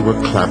as if they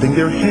were clapping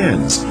their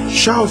hands,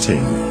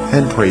 shouting,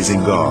 and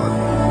praising God.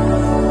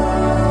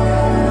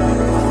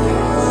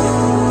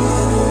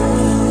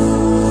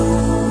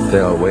 They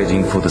are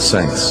waiting for the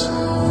saints.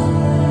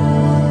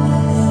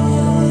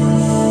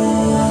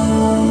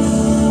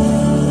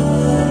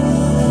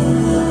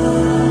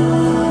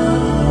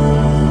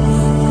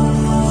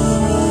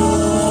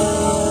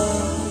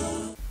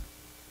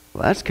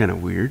 Well, that's kind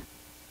of weird.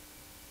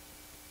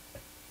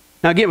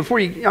 Now again,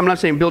 I'm not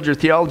saying build your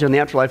theology on the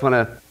afterlife on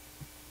a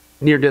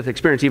near-death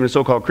experience, even a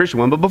so-called Christian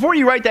one, but before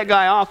you write that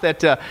guy off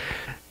that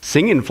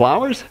singing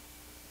flowers,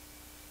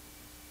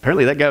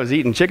 apparently that guy was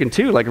eating chicken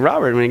too, like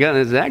Robert when he got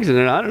in his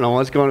accident. I don't know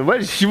what's going on.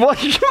 Come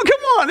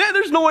on, man,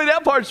 there's no way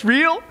that part's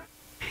real.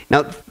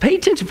 Now, pay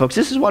attention, folks.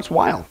 This is what's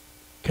wild.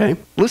 Okay?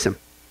 Listen.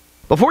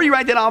 Before you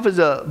write that off as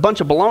a bunch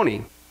of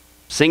baloney,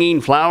 singing,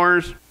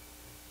 flowers,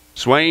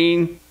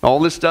 swaying,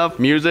 all this stuff,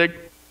 music,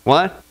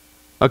 what?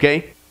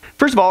 Okay?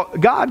 First of all,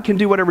 God can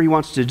do whatever he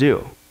wants to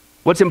do.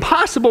 What's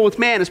impossible with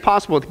man is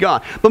possible with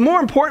God. But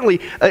more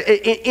importantly,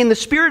 in the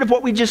spirit of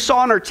what we just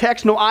saw in our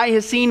text, no eye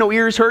has seen, no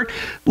ear has heard.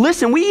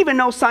 Listen, we even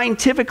know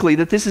scientifically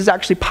that this is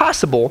actually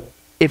possible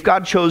if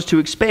God chose to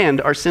expand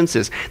our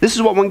senses. This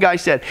is what one guy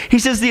said. He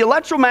says the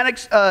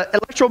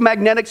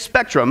electromagnetic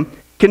spectrum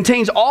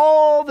contains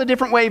all the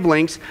different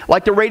wavelengths,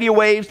 like the radio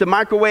waves, the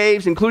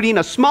microwaves, including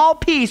a small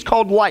piece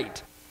called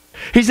light.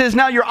 He says,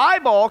 now your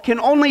eyeball can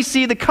only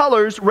see the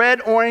colors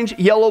red, orange,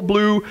 yellow,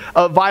 blue,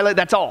 violet,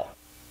 that's all.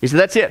 He said,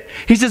 that's it.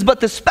 He says,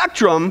 but the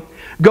spectrum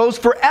goes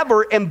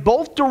forever in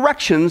both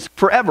directions,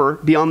 forever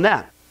beyond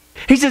that.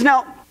 He says,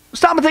 now,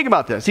 stop and think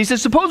about this. He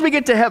says, suppose we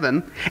get to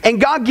heaven,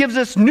 and God gives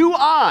us new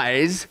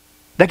eyes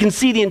that can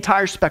see the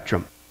entire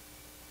spectrum.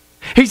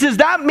 He says,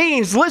 that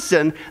means,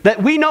 listen,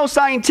 that we know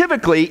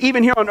scientifically,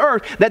 even here on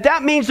earth,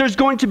 that means there's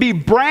going to be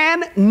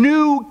brand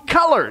new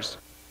colors.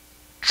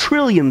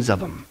 Trillions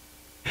of them.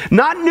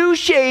 Not new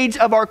shades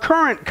of our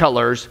current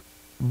colors,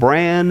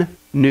 brand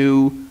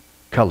new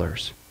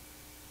colors.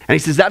 And he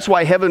says that's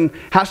why heaven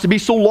has to be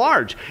so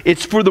large.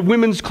 It's for the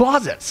women's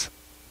closets.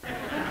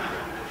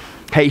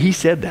 Hey, he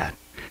said that,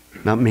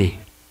 not me.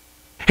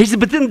 He said,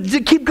 but then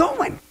keep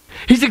going.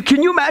 He said,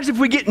 can you imagine if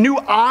we get new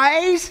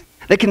eyes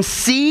that can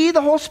see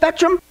the whole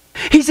spectrum?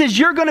 He says,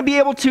 you're going to be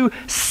able to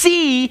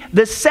see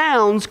the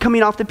sounds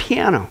coming off the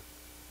piano.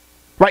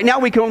 Right now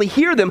we can only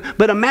hear them,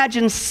 but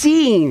imagine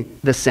seeing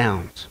the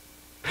sounds.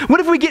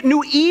 What if we get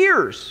new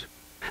ears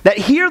that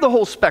hear the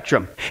whole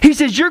spectrum? He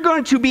says you're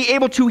going to be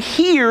able to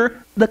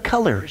hear the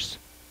colors.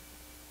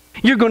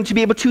 You're going to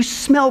be able to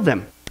smell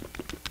them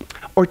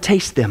or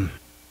taste them.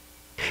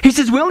 He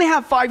says we only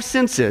have 5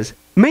 senses.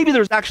 Maybe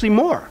there's actually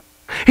more.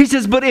 He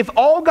says, but if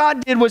all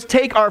God did was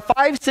take our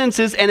 5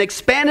 senses and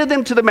expanded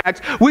them to the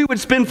max, we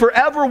would spend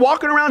forever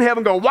walking around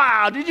heaven going,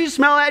 wow, did you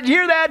smell that? Did you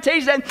hear that?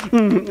 Taste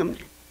that?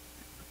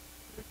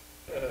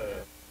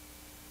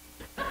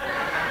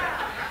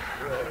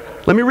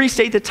 Let me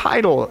restate the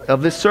title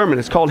of this sermon.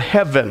 It's called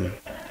Heaven.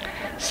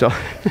 So,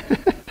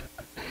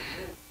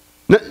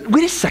 now,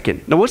 wait a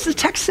second. Now, what's the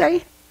text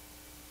say?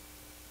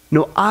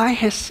 No eye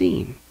has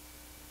seen.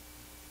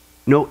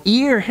 No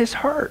ear has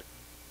heard.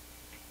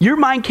 Your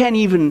mind can't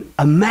even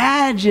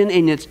imagine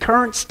in its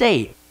current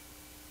state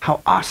how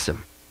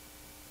awesome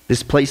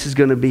this place is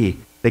going to be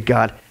that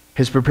God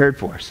has prepared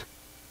for us.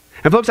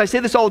 And folks, I say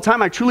this all the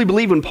time. I truly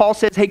believe when Paul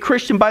says, hey,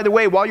 Christian, by the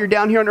way, while you're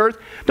down here on earth,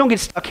 don't get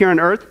stuck here on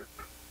earth.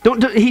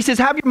 He says,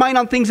 have your mind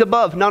on things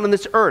above, not on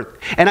this earth.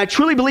 And I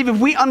truly believe if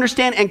we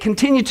understand and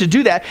continue to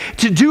do that,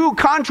 to do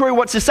contrary to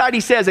what society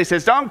says, they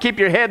says, don't keep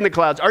your head in the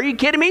clouds. Are you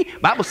kidding me?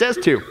 Bible says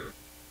to.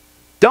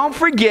 Don't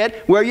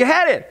forget where you're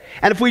headed.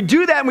 And if we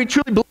do that and we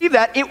truly believe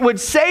that, it would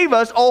save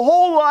us a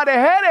whole lot of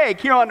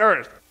headache here on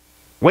earth.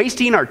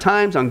 Wasting our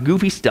times on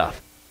goofy stuff.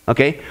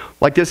 Okay?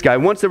 Like this guy.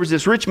 Once there was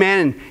this rich man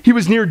and he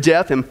was near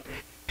death and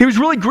he was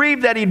really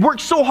grieved that he'd worked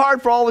so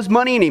hard for all his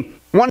money and he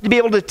wanted to be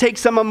able to take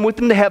some of them with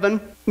him to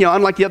heaven. You know,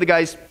 unlike the other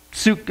guy's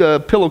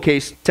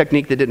pillowcase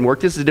technique that didn't work.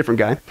 This is a different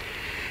guy.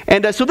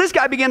 And so this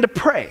guy began to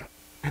pray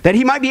that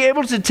he might be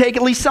able to take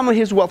at least some of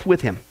his wealth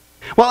with him.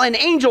 Well, an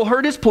angel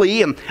heard his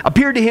plea and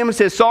appeared to him and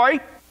says,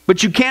 sorry,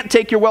 but you can't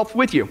take your wealth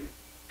with you.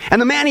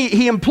 And the man,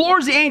 he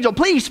implores the angel,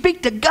 please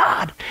speak to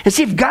God and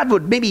see if God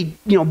would maybe,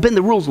 bend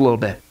the rules a little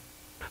bit.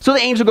 So the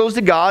angel goes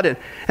to God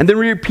and then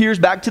reappears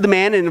back to the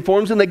man and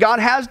informs him that God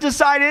has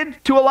decided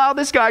to allow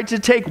this guy to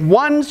take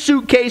one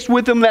suitcase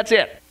with him, that's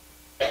it.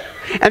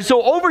 And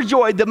so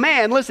overjoyed, the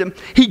man, listen,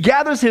 he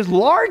gathers his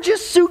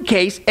largest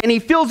suitcase and he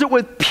fills it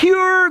with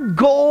pure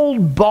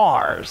gold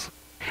bars.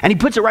 And he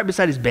puts it right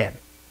beside his bed,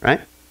 right?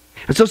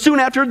 And so soon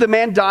after, the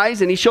man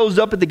dies and he shows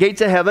up at the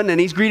gates of heaven and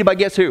he's greeted by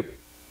guess who?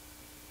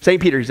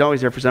 St. Peter. He's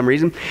always there for some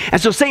reason.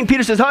 And so St.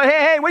 Peter says,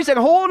 hey, wait a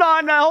second, hold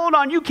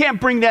on, you can't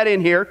bring that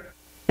in here.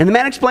 And the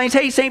man explains,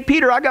 hey, St.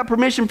 Peter, I got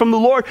permission from the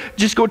Lord.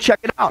 Just go check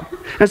it out.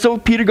 And so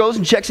Peter goes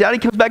and checks it out. He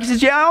comes back and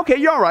says, yeah, okay,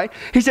 you're all right.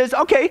 He says,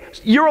 okay,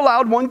 you're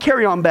allowed one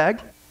carry-on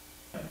bag.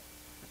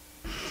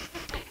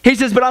 He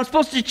says, but I'm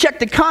supposed to check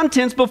the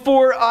contents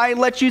before I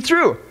let you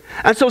through.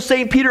 And so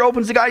St. Peter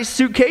opens the guy's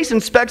suitcase,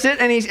 inspects it,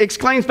 and he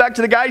exclaims back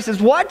to the guy, he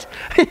says, what?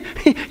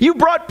 You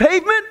brought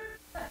pavement?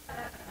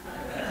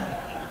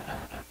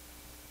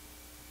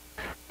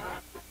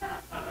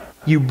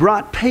 You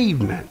brought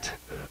pavement.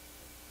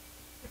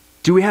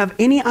 Do we have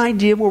any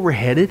idea where we're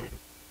headed?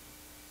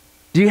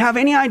 Do you have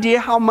any idea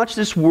how much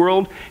this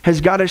world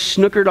has got us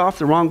snookered off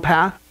the wrong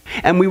path?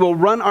 And we will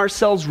run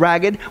ourselves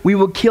ragged. We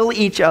will kill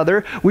each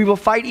other. We will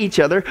fight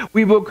each other.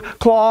 We will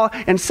claw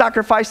and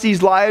sacrifice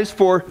these lives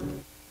for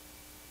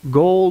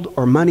gold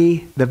or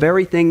money, the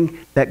very thing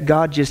that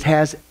God just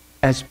has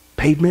as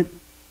pavement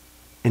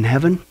in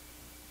heaven.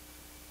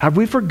 Have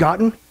we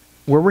forgotten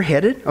where we're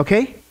headed?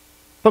 Okay?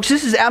 Folks,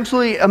 this is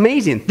absolutely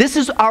amazing. This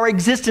is our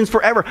existence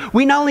forever.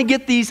 We not only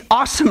get these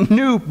awesome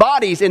new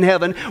bodies in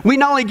heaven, we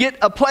not only get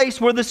a place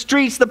where the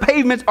streets, the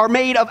pavements are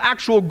made of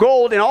actual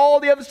gold and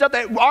all the other stuff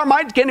that our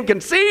minds can't even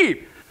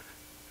conceive.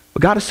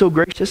 But God is so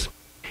gracious.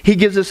 He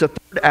gives us a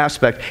third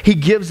aspect. He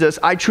gives us,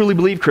 I truly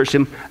believe,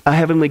 Christian, a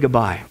heavenly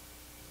goodbye.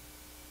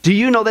 Do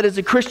you know that as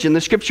a Christian,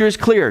 the scripture is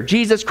clear.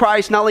 Jesus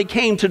Christ not only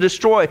came to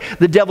destroy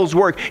the devil's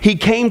work, he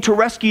came to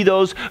rescue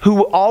those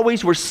who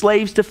always were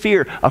slaves to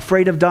fear,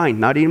 afraid of dying.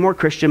 Not anymore,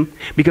 Christian,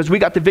 because we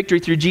got the victory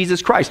through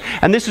Jesus Christ.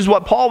 And this is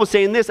what Paul was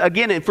saying this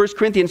again in 1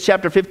 Corinthians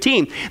chapter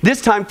 15.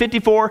 This time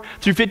 54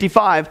 through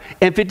 55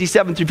 and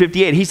 57 through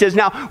 58. He says,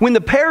 now when the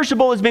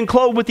perishable has been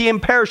clothed with the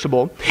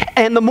imperishable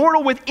and the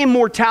mortal with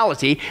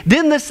immortality,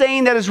 then the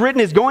saying that is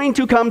written is going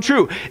to come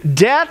true.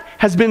 Death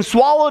has been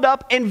swallowed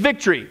up in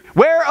victory.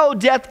 Where, O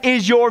death,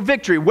 is your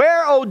victory?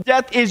 Where, O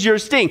death, is your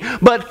sting?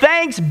 But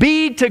thanks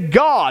be to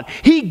God.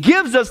 He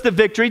gives us the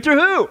victory through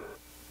who?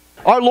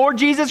 Our Lord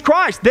Jesus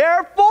Christ.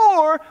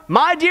 Therefore,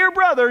 my dear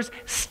brothers,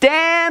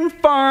 stand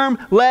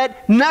firm.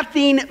 Let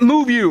nothing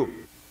move you.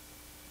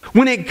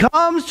 When it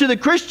comes to the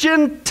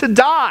Christian to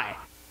die,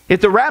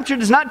 if the rapture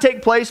does not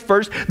take place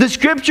first, the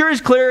scripture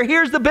is clear.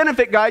 Here's the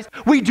benefit, guys.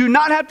 We do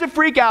not have to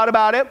freak out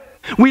about it.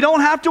 We don't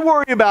have to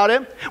worry about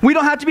it. We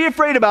don't have to be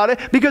afraid about it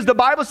because the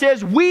Bible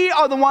says we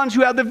are the ones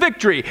who have the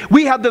victory.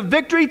 We have the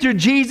victory through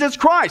Jesus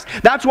Christ.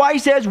 That's why he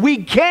says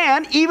we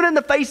can, even in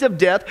the face of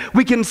death,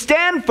 we can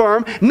stand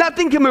firm.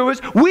 Nothing can move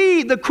us.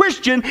 We, the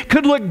Christian,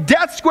 could look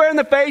death square in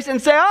the face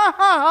and say,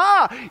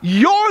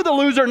 you're the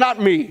loser, not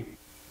me.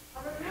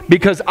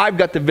 Because I've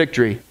got the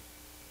victory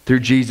through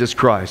Jesus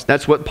Christ.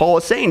 That's what Paul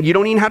is saying. You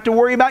don't even have to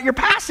worry about your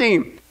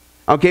passing.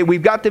 Okay,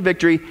 we've got the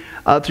victory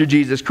through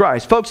Jesus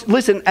Christ. Folks,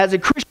 listen, as a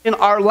Christian,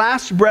 our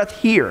last breath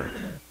here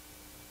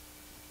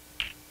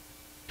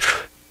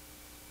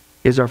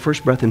is our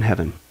first breath in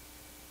heaven.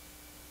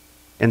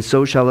 And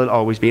so shall it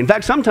always be. In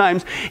fact,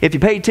 sometimes, if you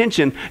pay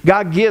attention,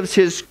 God gives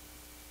his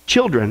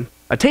children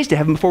a taste of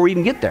heaven before we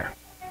even get there.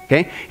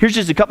 Okay? Here's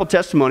just a couple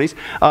testimonies.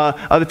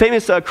 The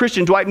famous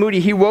Christian Dwight Moody,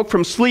 he woke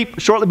from sleep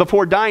shortly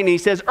before dying, and he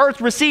says, earth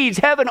recedes,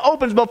 heaven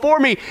opens before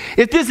me.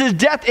 If this is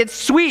death, it's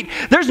sweet.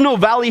 There's no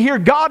valley here.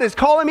 God is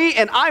calling me,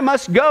 and I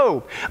must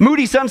go.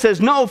 Moody's son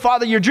says, no,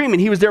 Father, you're dreaming.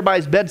 He was there by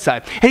his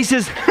bedside. And he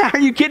says, are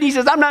you kidding? He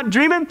says, I'm not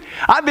dreaming.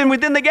 I've been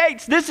within the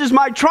gates. This is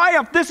my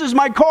triumph. This is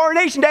my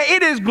coronation day.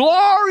 It is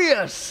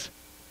glorious.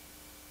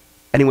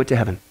 And he went to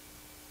heaven.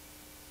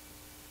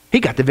 He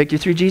got the victory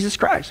through Jesus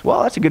Christ.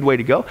 Well, that's a good way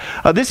to go.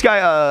 This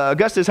guy,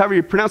 Augustus, however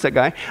you pronounce that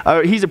guy,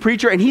 he's a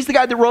preacher, and he's the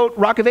guy that wrote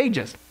Rock of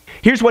Ages.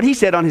 Here's what he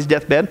said on his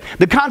deathbed.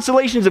 The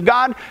consolations of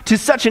God to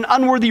such an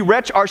unworthy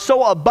wretch are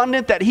so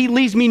abundant that he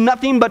leaves me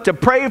nothing but to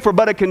pray for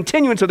but a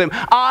continuance of them.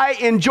 I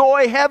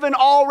enjoy heaven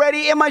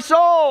already in my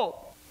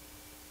soul.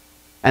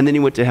 And then he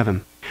went to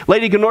heaven.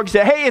 Lady Gnorg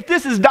said, hey, if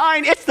this is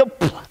dying, it's the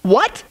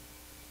what?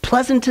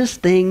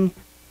 Pleasantest thing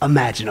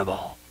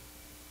imaginable.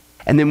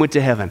 And then went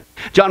to heaven.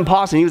 John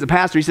Pawson, he was a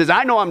pastor, he says,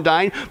 I know I'm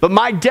dying, but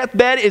my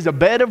deathbed is a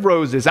bed of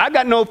roses. I've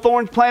got no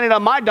thorns planted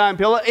on my dying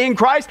pillow. In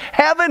Christ,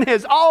 heaven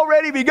has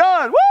already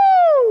begun.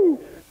 Woo!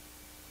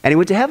 And he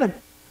went to heaven.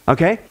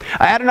 Okay?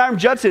 Adoniram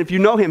Judson, if you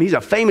know him, he's a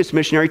famous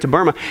missionary to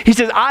Burma. He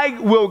says,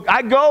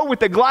 I go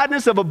with the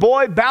gladness of a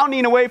boy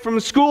bounding away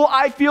from school.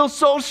 I feel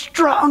so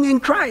strong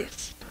in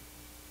Christ.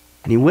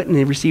 And he went and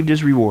he received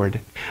his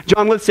reward.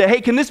 John Litz said, hey,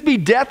 can this be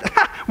death?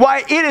 Why,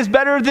 it is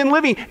better than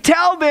living.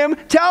 Tell them,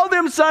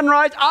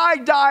 sunrise, I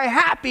die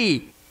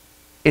happy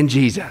in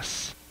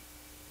Jesus.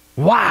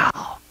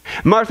 Wow.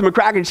 Martha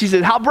McCracken, she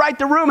said, how bright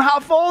the room, how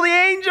full the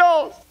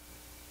angels.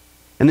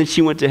 And then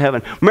she went to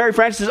heaven. Mary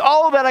Frances says,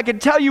 all that I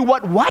could tell you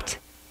what?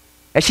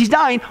 As she's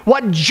dying,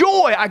 what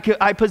joy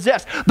I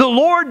possess. The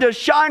Lord does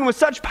shine with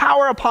such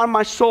power upon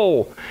my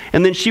soul.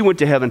 And then she went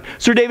to heaven.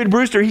 Sir David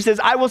Brewster, he says,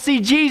 I will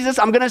see Jesus.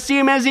 I'm going to see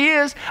him as he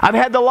is. I've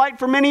had the light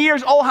for many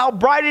years. Oh, how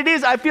bright it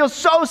is. I feel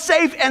so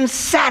safe and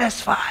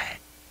satisfied.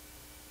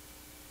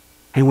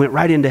 And went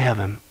right into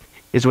heaven,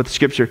 is what the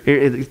scripture,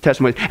 the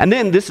testimony. And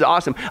then, this is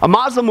awesome. A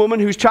Muslim woman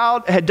whose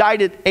child had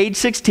died at age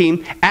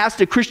 16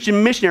 asked a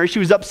Christian missionary. She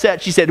was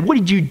upset. She said, what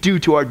did you do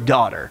to our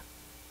daughter?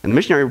 And the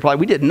missionary replied,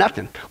 we did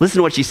nothing. Listen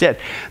to what she said.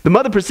 The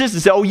mother persisted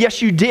and said, oh,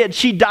 yes, you did.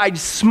 She died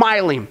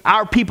smiling.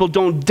 Our people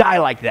don't die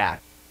like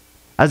that.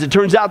 As it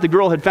turns out, the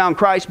girl had found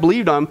Christ,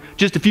 believed on him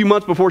just a few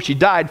months before she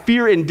died.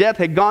 Fear and death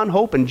had gone.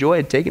 Hope and joy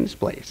had taken its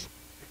place.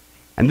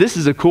 And this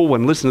is a cool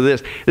one. Listen to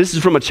this. This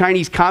is from a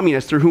Chinese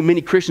communist through whom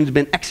many Christians have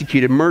been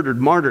executed, murdered,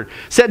 martyred.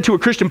 Said to a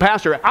Christian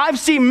pastor, I've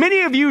seen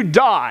many of you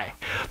die.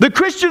 The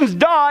Christians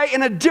die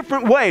in a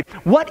different way.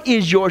 What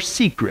is your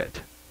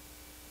secret?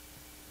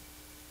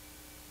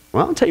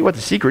 Well, I'll tell you what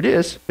the secret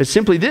is. It's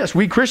simply this.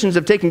 We Christians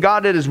have taken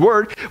God at his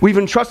word. We've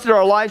entrusted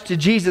our lives to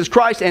Jesus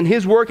Christ and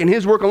his work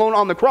alone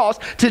on the cross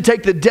to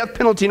take the death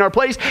penalty in our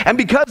place. And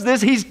because of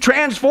this, he's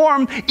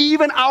transformed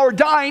even our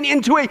dying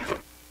into a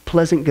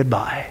pleasant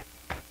goodbye.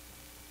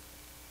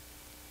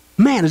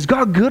 Man, is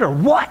God good or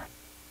what?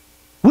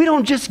 We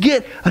don't just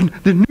get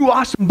the new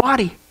awesome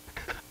body.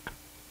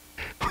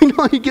 We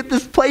don't get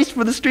this place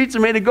where the streets are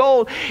made of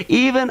gold.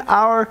 Even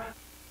our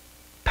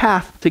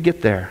path to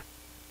get there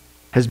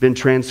has been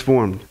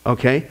transformed,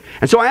 okay?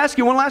 And so I ask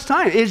you one last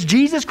time, is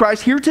Jesus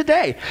Christ here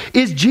today?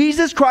 Is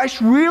Jesus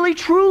Christ really,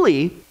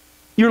 truly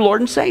your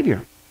Lord and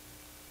Savior?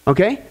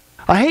 Okay?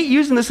 I hate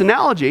using this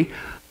analogy,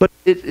 but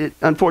it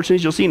unfortunately,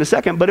 as you'll see in a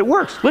second, but it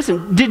works.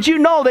 Listen, did you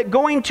know that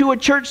going to a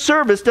church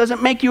service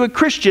doesn't make you a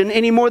Christian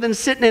any more than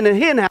sitting in a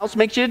hen house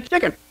makes you a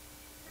chicken?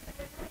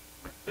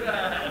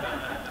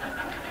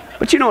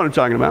 But you know what I'm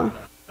talking about.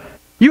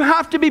 You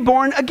have to be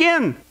born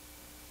again.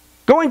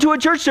 Going to a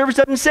church service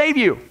doesn't save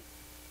you.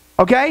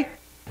 Okay?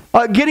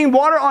 Getting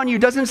water on you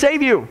doesn't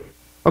save you.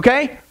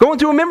 Okay? Going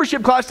through a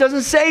membership class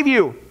doesn't save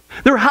you.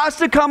 There has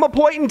to come a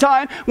point in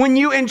time when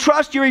you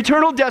entrust your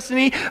eternal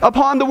destiny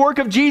upon the work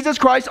of Jesus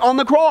Christ on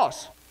the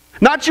cross.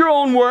 Not your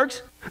own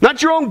works,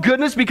 not your own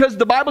goodness, because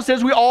the Bible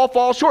says we all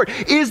fall short.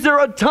 Is there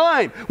a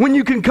time when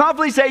you can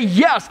confidently say,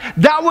 yes,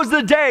 that was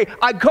the day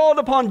I called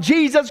upon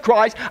Jesus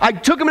Christ, I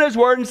took him at his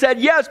word and said,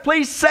 yes,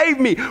 please save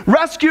me,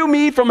 rescue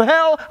me from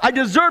hell, I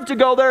deserve to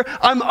go there,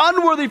 I'm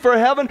unworthy for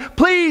heaven,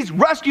 please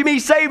rescue me,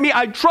 save me,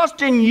 I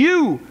trust in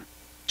you,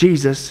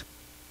 Jesus,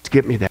 to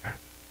get me there.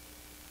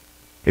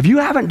 If you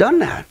haven't done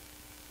that,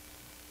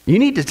 you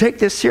need to take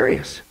this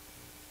serious.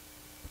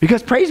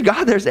 Because praise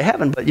God, there's a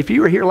heaven, but if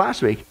you were here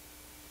last week,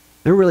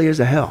 there really is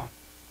a hell.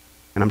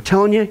 And I'm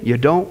telling you, you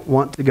don't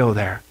want to go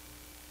there.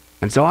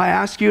 And so I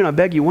ask you and I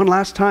beg you one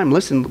last time,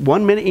 listen,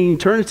 1 minute in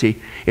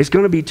eternity, it's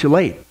going to be too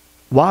late.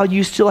 While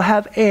you still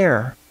have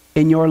air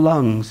in your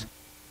lungs,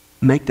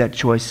 make that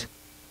choice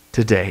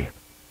today.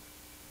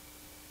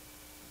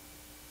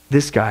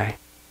 This guy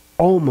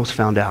almost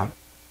found out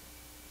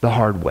the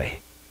hard way.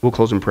 We'll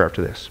close in prayer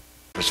after this.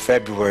 It was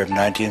February of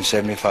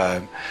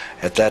 1975.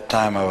 At that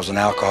time, I was an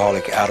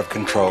alcoholic out of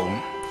control.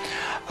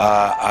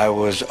 I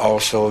was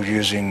also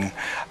using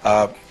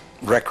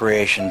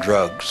recreation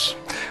drugs,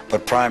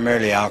 but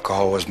primarily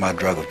alcohol was my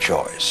drug of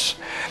choice.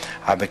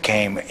 I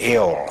became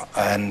ill,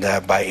 and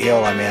by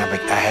ill I mean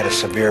I had a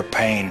severe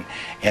pain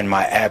in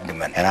my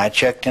abdomen. And I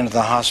checked into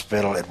the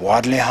hospital at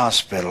Wadley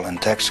Hospital in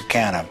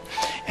Texarkana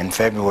in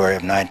February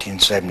of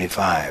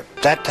 1975.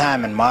 At that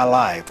time in my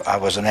life, I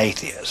was an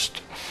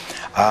atheist.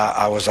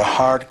 I was a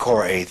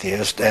hardcore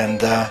atheist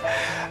and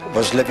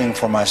was living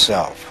for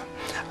myself.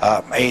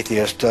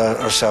 Atheists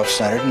are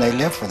self-centered and they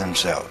live for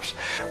themselves.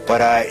 But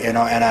I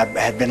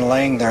had been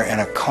laying there in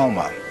a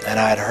coma, and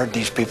I had heard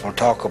these people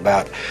talk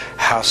about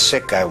how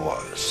sick I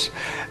was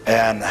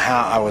and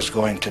how I was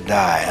going to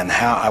die and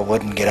how I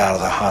wouldn't get out of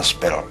the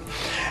hospital.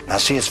 Now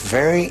see, it's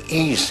very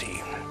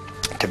easy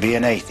to be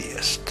an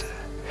atheist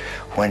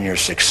when you're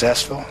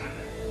successful.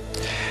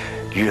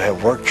 You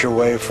have worked your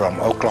way from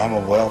Oklahoma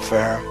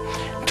welfare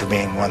to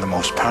being one of the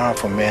most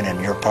powerful men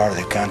in your part of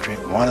the country,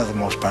 one of the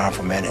most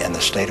powerful men in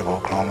the state of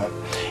Oklahoma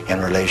in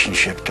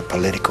relationship to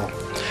political.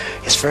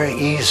 It's very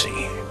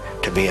easy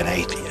to be an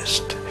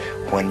atheist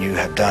when you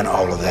have done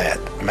all of that.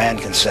 A man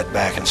can sit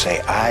back and say,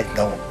 I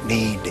don't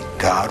need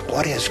God.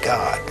 What is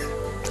God?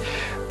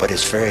 But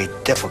it's very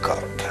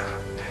difficult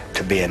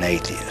to be an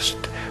atheist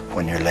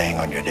when you're laying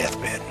on your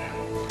deathbed,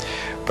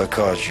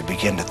 because you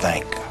begin to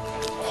think,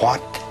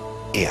 what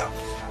if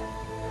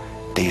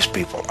these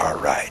people are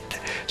right?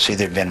 See,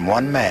 there'd been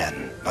one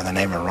man by the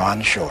name of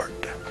Ron Short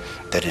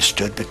that has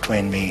stood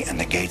between me and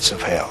the gates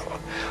of hell.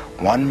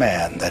 One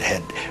man that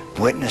had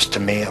witnessed to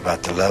me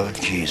about the love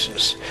of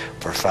Jesus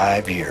for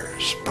 5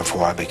 years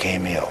before I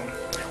became ill.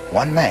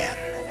 One man.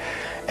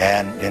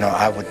 And,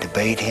 I would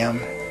debate him,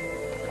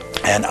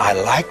 and I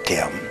liked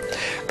him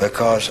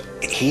because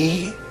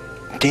he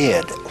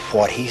did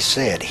what he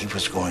said he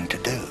was going to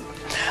do.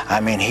 I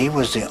mean, he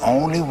was the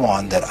only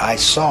one that I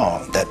saw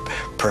that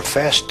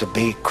professed to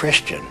be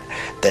Christian,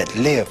 that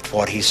lived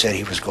what he said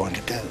he was going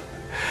to do.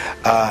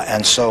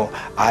 And so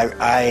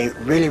I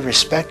really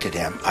respected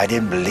him. I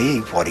didn't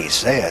believe what he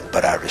said,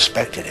 but I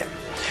respected him.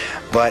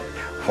 But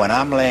when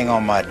I'm laying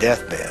on my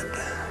deathbed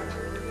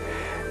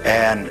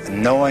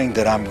and knowing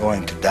that I'm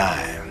going to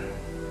die,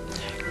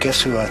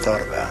 guess who I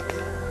thought about?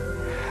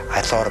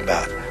 I thought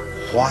about,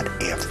 what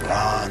if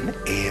Ron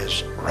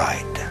is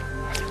right?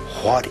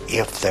 What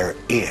if there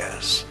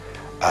is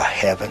a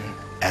heaven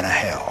and a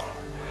hell?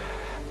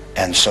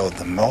 And so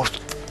the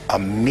most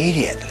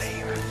immediately,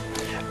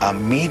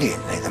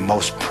 the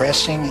most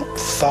pressing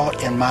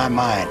thought in my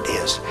mind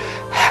is,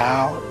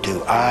 how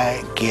do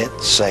I get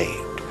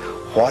saved?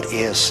 What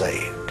is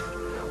saved?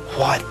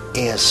 What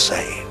is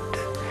saved?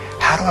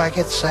 How do I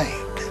get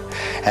saved?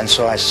 And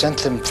so I sent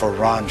them for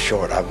Ron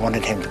Short. I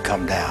wanted him to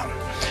come down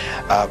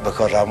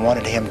because I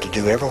wanted him to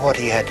do what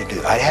he had to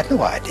do. I had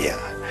no idea.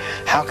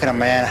 How can a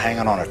man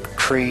hanging on a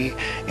tree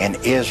in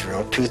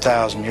Israel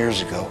 2,000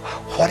 years ago,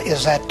 what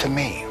is that to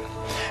me?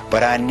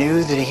 But I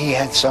knew that he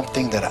had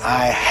something that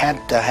I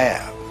had to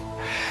have.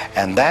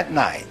 And that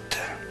night,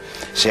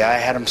 see, I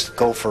had him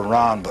go for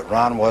Ron, but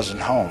Ron wasn't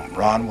home.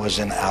 Ron was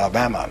in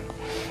Alabama.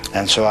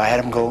 And so I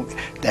had him go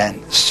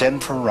and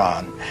send for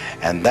Ron.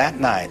 And that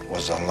night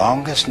was the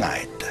longest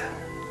night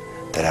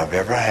that I've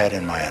ever had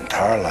in my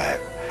entire life.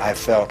 I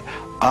felt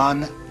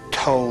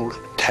untold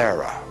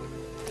terror.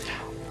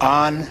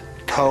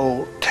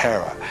 Untold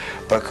terror.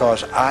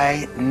 Because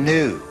I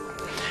knew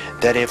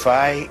that if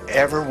I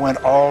ever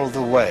went all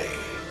the way,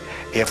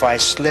 if I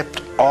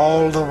slipped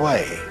all the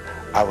way,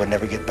 I would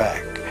never get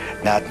back.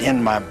 Now,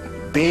 in my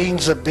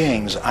beings of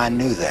beings, I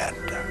knew that.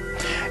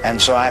 And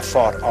so I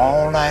fought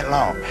all night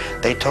long.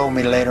 They told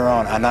me later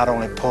on, I not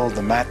only pulled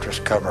the mattress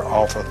cover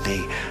off of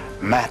the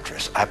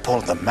mattress, I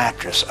pulled the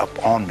mattress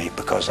up on me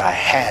because I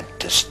had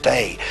to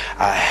stay.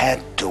 I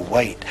had to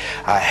wait.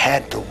 I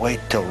had to wait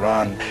till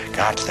Ron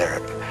got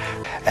there.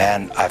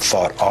 And I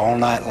fought all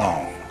night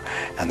long.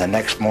 And the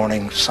next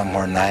morning,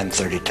 somewhere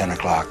 9:30, 10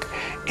 o'clock,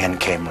 in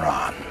came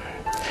Ron.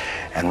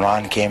 And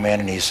Ron came in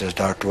and he says,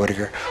 Dr.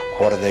 Whittaker,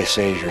 what do they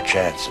say is your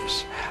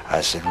chances?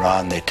 I said,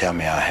 Ron, they tell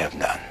me I have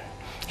none.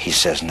 He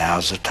says,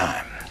 now's the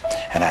time.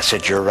 And I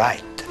said, you're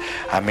right.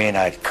 I mean,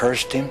 I'd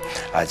cursed him,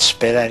 I'd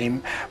spit at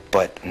him,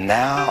 but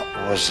now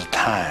was the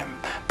time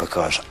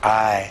because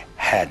I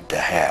had to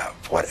have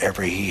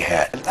whatever he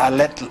had. I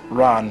let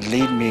Ron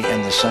lead me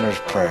in the sinner's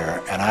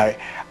prayer, and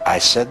I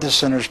said the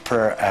sinner's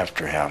prayer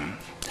after him.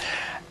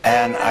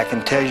 And I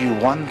can tell you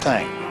one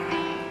thing.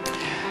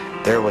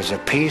 There was a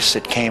peace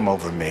that came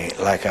over me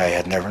like I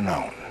had never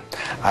known.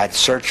 I'd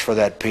search for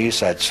that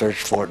peace. I'd search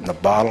for it in the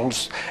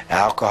bottles,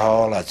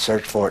 alcohol. I'd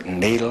search for it in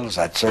needles.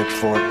 I'd search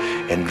for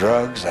it in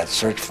drugs. I'd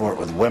search for it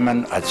with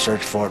women. I'd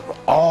search for it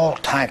all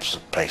types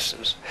of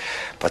places.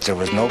 But there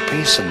was no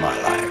peace in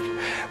my life.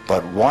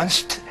 But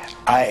once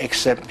I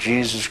accept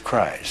Jesus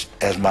Christ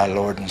as my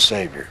Lord and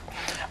Savior,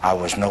 I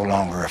was no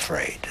longer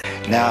afraid.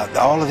 Now,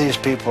 all of these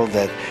people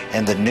that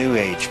in the New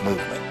Age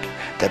movement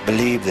that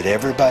believe that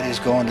everybody's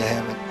going to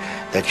heaven,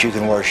 that you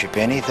can worship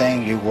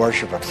anything, you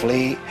worship a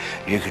flea,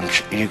 you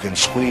can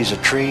squeeze a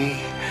tree,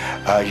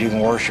 you can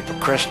worship a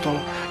crystal,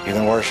 you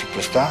can worship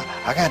a star.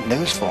 I got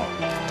news for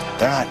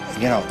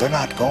them. They're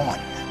not going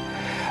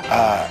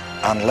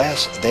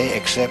unless they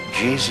accept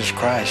Jesus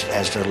Christ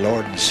as their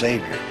Lord and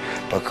Savior,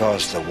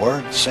 because the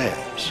Word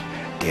says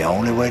the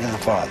only way to the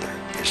Father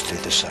is through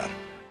the Son.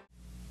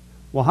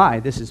 Well, hi,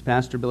 this is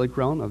Pastor Billy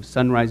Crone of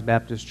Sunrise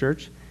Baptist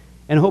Church,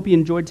 and I hope you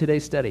enjoyed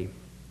today's study.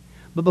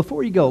 But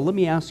before you go, let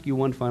me ask you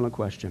one final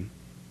question.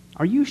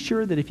 Are you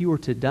sure that if you were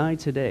to die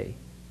today,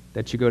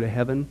 that you go to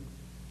heaven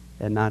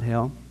and not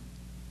hell?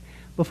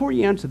 Before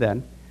you answer that,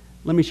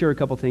 let me share a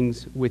couple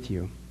things with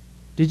you.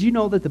 Did you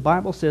know that the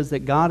Bible says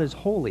that God is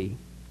holy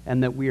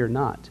and that we are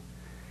not?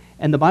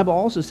 And the Bible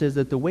also says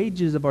that the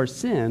wages of our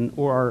sin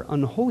or our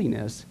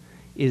unholiness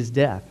is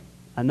death.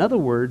 In other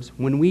words,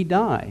 when we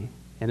die,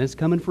 and it's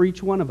coming for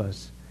each one of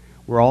us,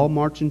 we're all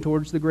marching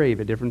towards the grave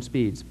at different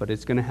speeds, but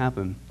it's going to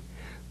happen.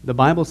 The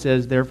Bible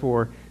says,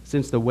 therefore,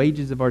 since the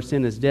wages of our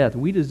sin is death,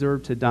 we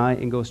deserve to die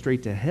and go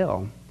straight to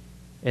hell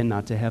and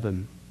not to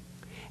heaven.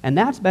 And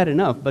that's bad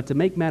enough, but to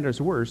make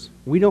matters worse,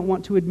 we don't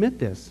want to admit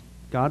this.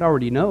 God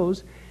already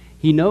knows.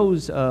 He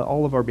knows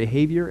all of our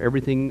behavior,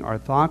 everything, our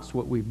thoughts,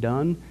 what we've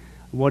done,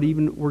 what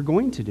even we're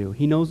going to do.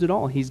 He knows it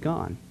all. He's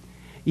gone.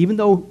 Even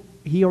though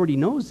He already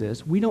knows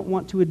this, we don't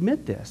want to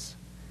admit this.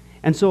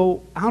 And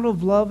so, out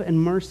of love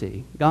and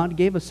mercy, God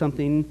gave us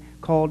something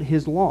called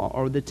His law,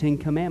 or the Ten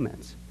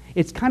Commandments.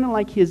 It's kind of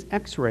like His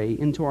x-ray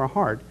into our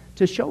heart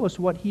to show us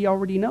what He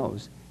already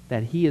knows,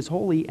 that He is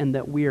holy and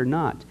that we are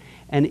not.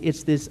 And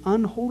it's this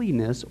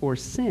unholiness or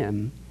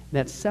sin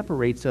that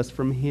separates us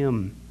from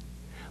Him.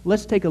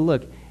 Let's take a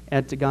look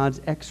at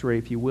God's x-ray,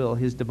 if you will,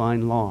 His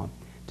divine law,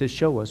 to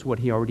show us what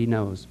He already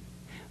knows.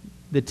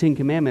 The Ten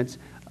Commandments,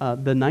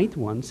 the ninth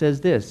one says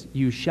this: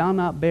 you shall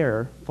not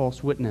bear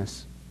false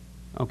witness.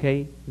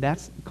 Okay?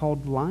 That's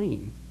called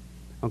lying.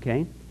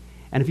 Okay?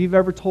 And if you've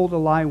ever told a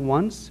lie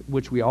once,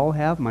 which we all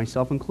have,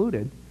 myself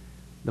included,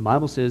 the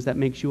Bible says that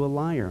makes you a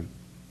liar.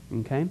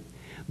 Okay?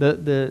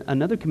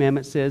 Another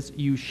commandment says,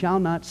 you shall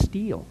not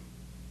steal.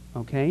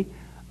 Okay?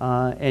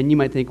 And you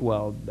might think,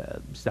 well,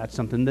 that's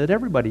something that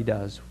everybody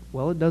does.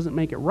 Well, it doesn't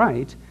make it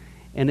right,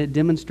 and it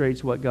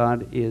demonstrates what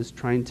God is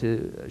trying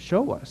to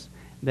show us,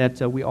 that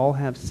we all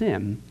have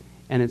sin,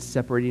 and it's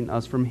separating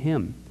us from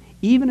Him.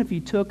 Even if you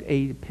took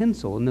a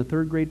pencil in the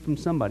 3rd grade from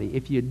somebody,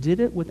 if you did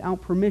it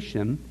without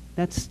permission,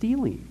 that's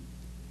stealing.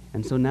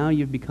 And so now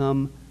you've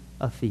become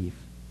a thief.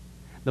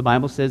 The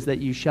Bible says that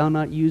you shall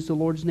not use the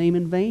Lord's name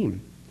in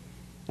vain.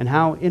 And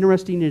how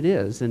interesting it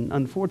is and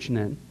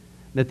unfortunate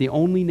that the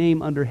only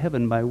name under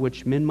heaven by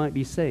which men might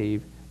be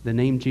saved, the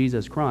name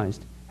Jesus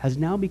Christ, has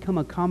now become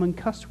a common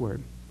cuss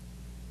word.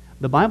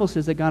 The Bible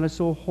says that God is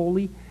so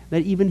holy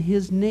that even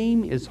His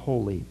name is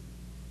holy.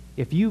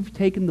 If you've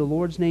taken the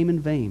Lord's name in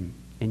vain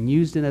and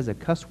used it as a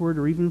cuss word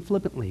or even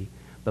flippantly,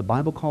 the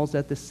Bible calls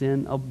that the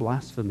sin of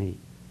blasphemy.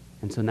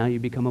 And so now you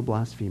become a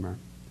blasphemer.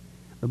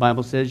 The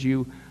Bible says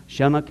you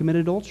shall not commit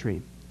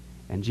adultery.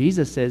 And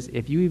Jesus says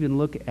if you even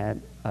look at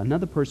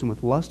another person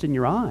with lust in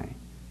your eye,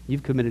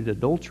 you've committed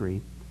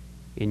adultery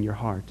in your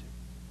heart.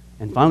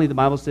 And finally, the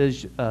Bible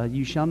says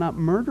you shall not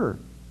murder.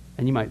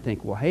 And you might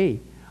think, well, hey,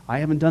 I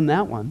haven't done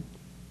that one.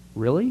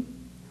 Really?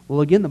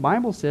 Well, again, the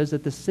Bible says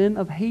that the sin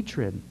of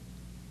hatred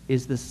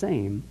is the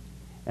same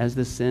as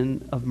the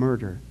sin of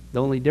murder.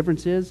 The only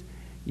difference is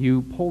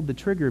you pulled the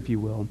trigger, if you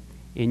will,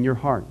 in your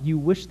heart. You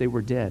wish they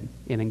were dead.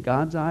 And in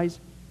God's eyes,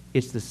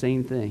 it's the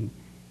same thing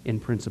in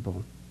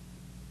principle.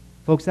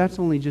 Folks, that's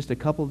only just a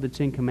couple of the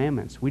 10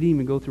 Commandments. We didn't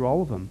even go through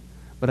all of them.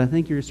 But I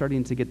think you're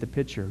starting to get the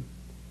picture.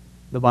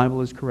 The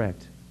Bible is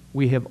correct.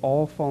 We have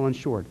all fallen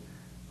short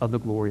of the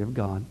glory of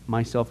God,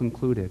 myself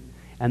included,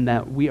 and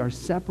that we are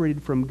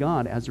separated from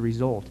God as a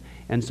result.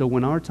 And so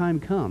when our time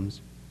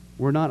comes,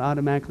 we're not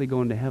automatically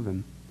going to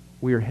heaven.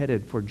 We are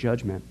headed for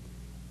judgment.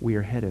 We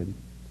are headed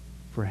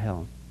for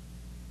hell.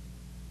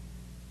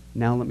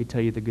 Now let me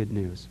tell you the good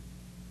news.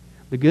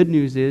 The good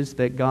news is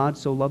that God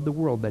so loved the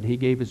world that He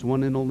gave His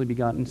one and only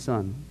begotten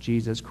Son,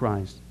 Jesus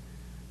Christ,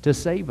 to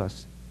save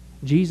us.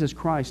 Jesus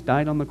Christ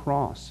died on the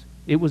cross.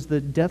 It was the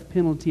death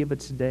penalty of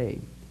its day.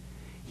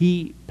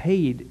 He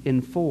paid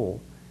in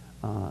full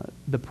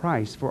the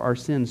price for our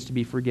sins to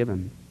be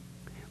forgiven.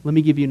 Let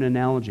me give you an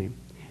analogy.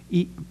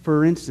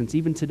 For instance,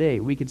 even today,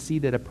 we could see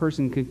that a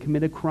person could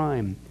commit a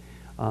crime.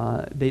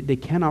 They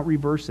cannot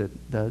reverse it.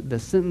 The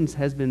sentence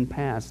has been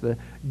passed. The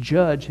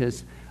judge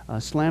has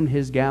slammed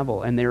his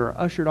gavel, and they are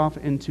ushered off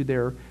into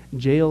their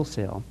jail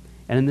cell.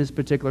 And in this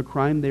particular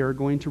crime, they are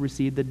going to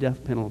receive the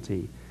death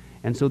penalty.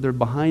 And so they're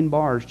behind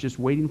bars just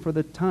waiting for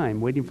the time,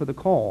 waiting for the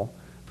call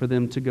for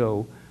them to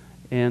go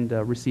and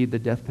receive the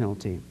death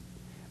penalty.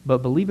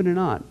 But believe it or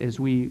not, as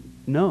we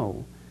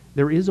know,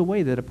 there is a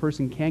way that a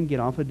person can get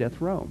off a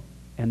death row.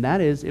 And that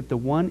is if the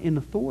one in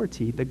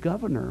authority, the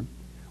governor,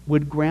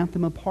 would grant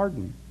them a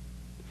pardon.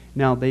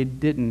 Now, they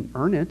didn't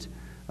earn it.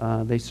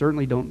 They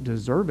certainly don't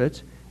deserve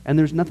it. And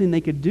there's nothing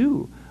they could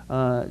do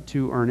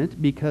to earn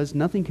it because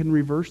nothing can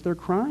reverse their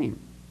crime.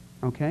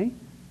 Okay?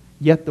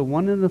 Yet the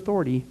one in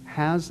authority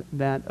has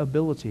that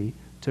ability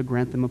to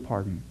grant them a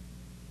pardon.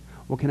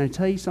 Well, can I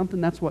tell you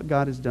something? That's what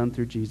God has done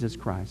through Jesus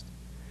Christ.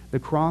 The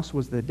cross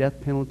was the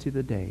death penalty of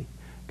the day.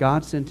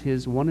 God sent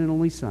His one and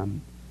only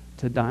Son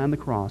to die on the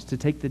cross, to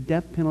take the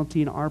death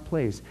penalty in our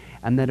place,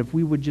 and that if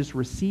we would just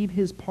receive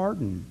His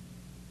pardon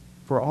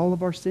for all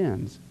of our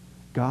sins,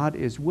 God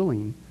is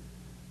willing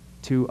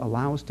to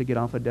allow us to get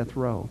off a death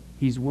row.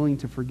 He's willing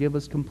to forgive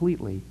us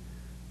completely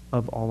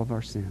of all of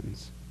our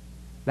sins.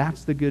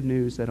 That's the good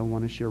news that I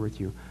want to share with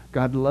you.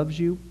 God loves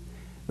you.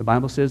 The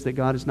Bible says that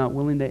God is not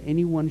willing that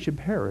anyone should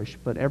perish,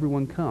 but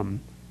everyone come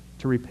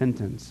to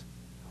repentance.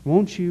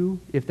 Won't you,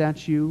 if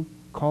that's you,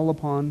 call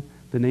upon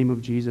the name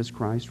of Jesus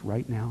Christ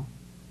right now?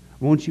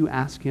 Won't you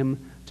ask Him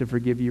to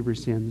forgive you your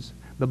sins?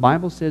 The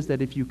Bible says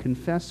that if you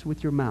confess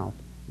with your mouth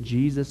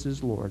Jesus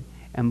is Lord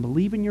and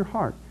believe in your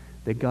heart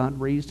that God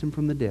raised Him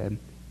from the dead,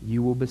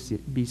 you will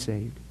be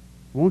saved.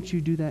 Won't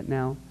you do that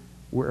now,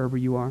 wherever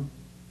you are?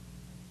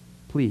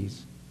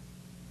 Please,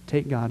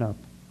 take God up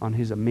on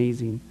His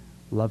amazing,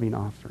 loving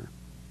offer.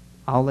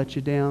 I'll let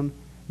you down.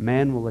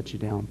 Man will let you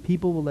down.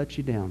 People will let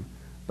you down.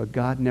 But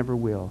God never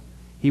will.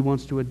 He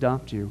wants to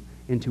adopt you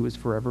into His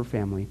forever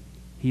family.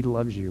 He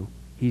loves you.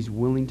 He's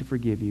willing to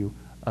forgive you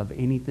of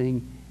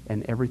anything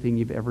and everything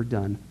you've ever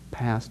done,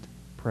 past,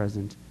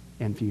 present,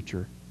 and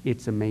future.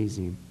 It's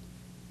amazing.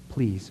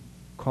 Please,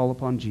 call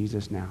upon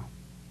Jesus now.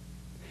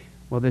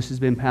 Well, this has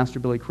been Pastor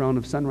Billy Crone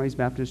of Sunrise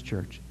Baptist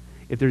Church.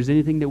 If there's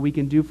anything that we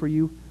can do for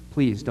you,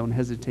 please don't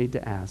hesitate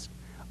to ask.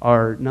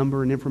 Our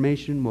number and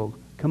information will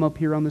come up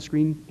here on the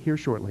screen here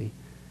shortly.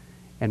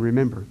 And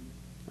remember,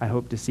 I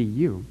hope to see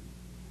you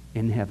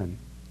in heaven.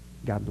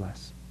 God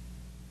bless.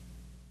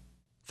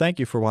 Thank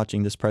you for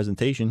watching this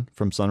presentation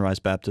from Sunrise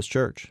Baptist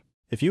Church.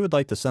 If you would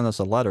like to send us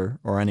a letter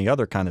or any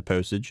other kind of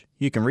postage,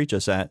 you can reach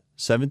us at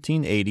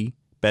 1780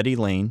 Betty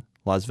Lane,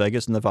 Las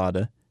Vegas,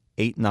 Nevada,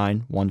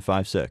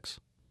 89156.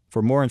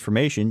 For more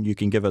information, you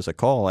can give us a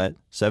call at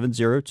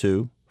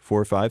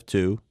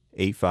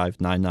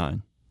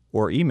 702-452-8599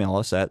 or email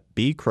us at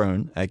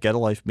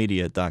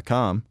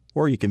bcrone@getalifemedia.com,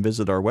 or you can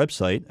visit our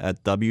website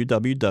at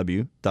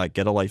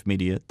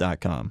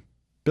www.getalifemedia.com.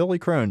 Billy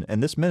Crone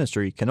and this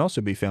ministry can also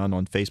be found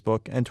on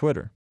Facebook and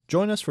Twitter.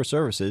 Join us for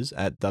services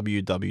at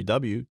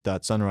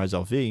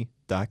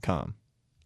www.sunriselv.com.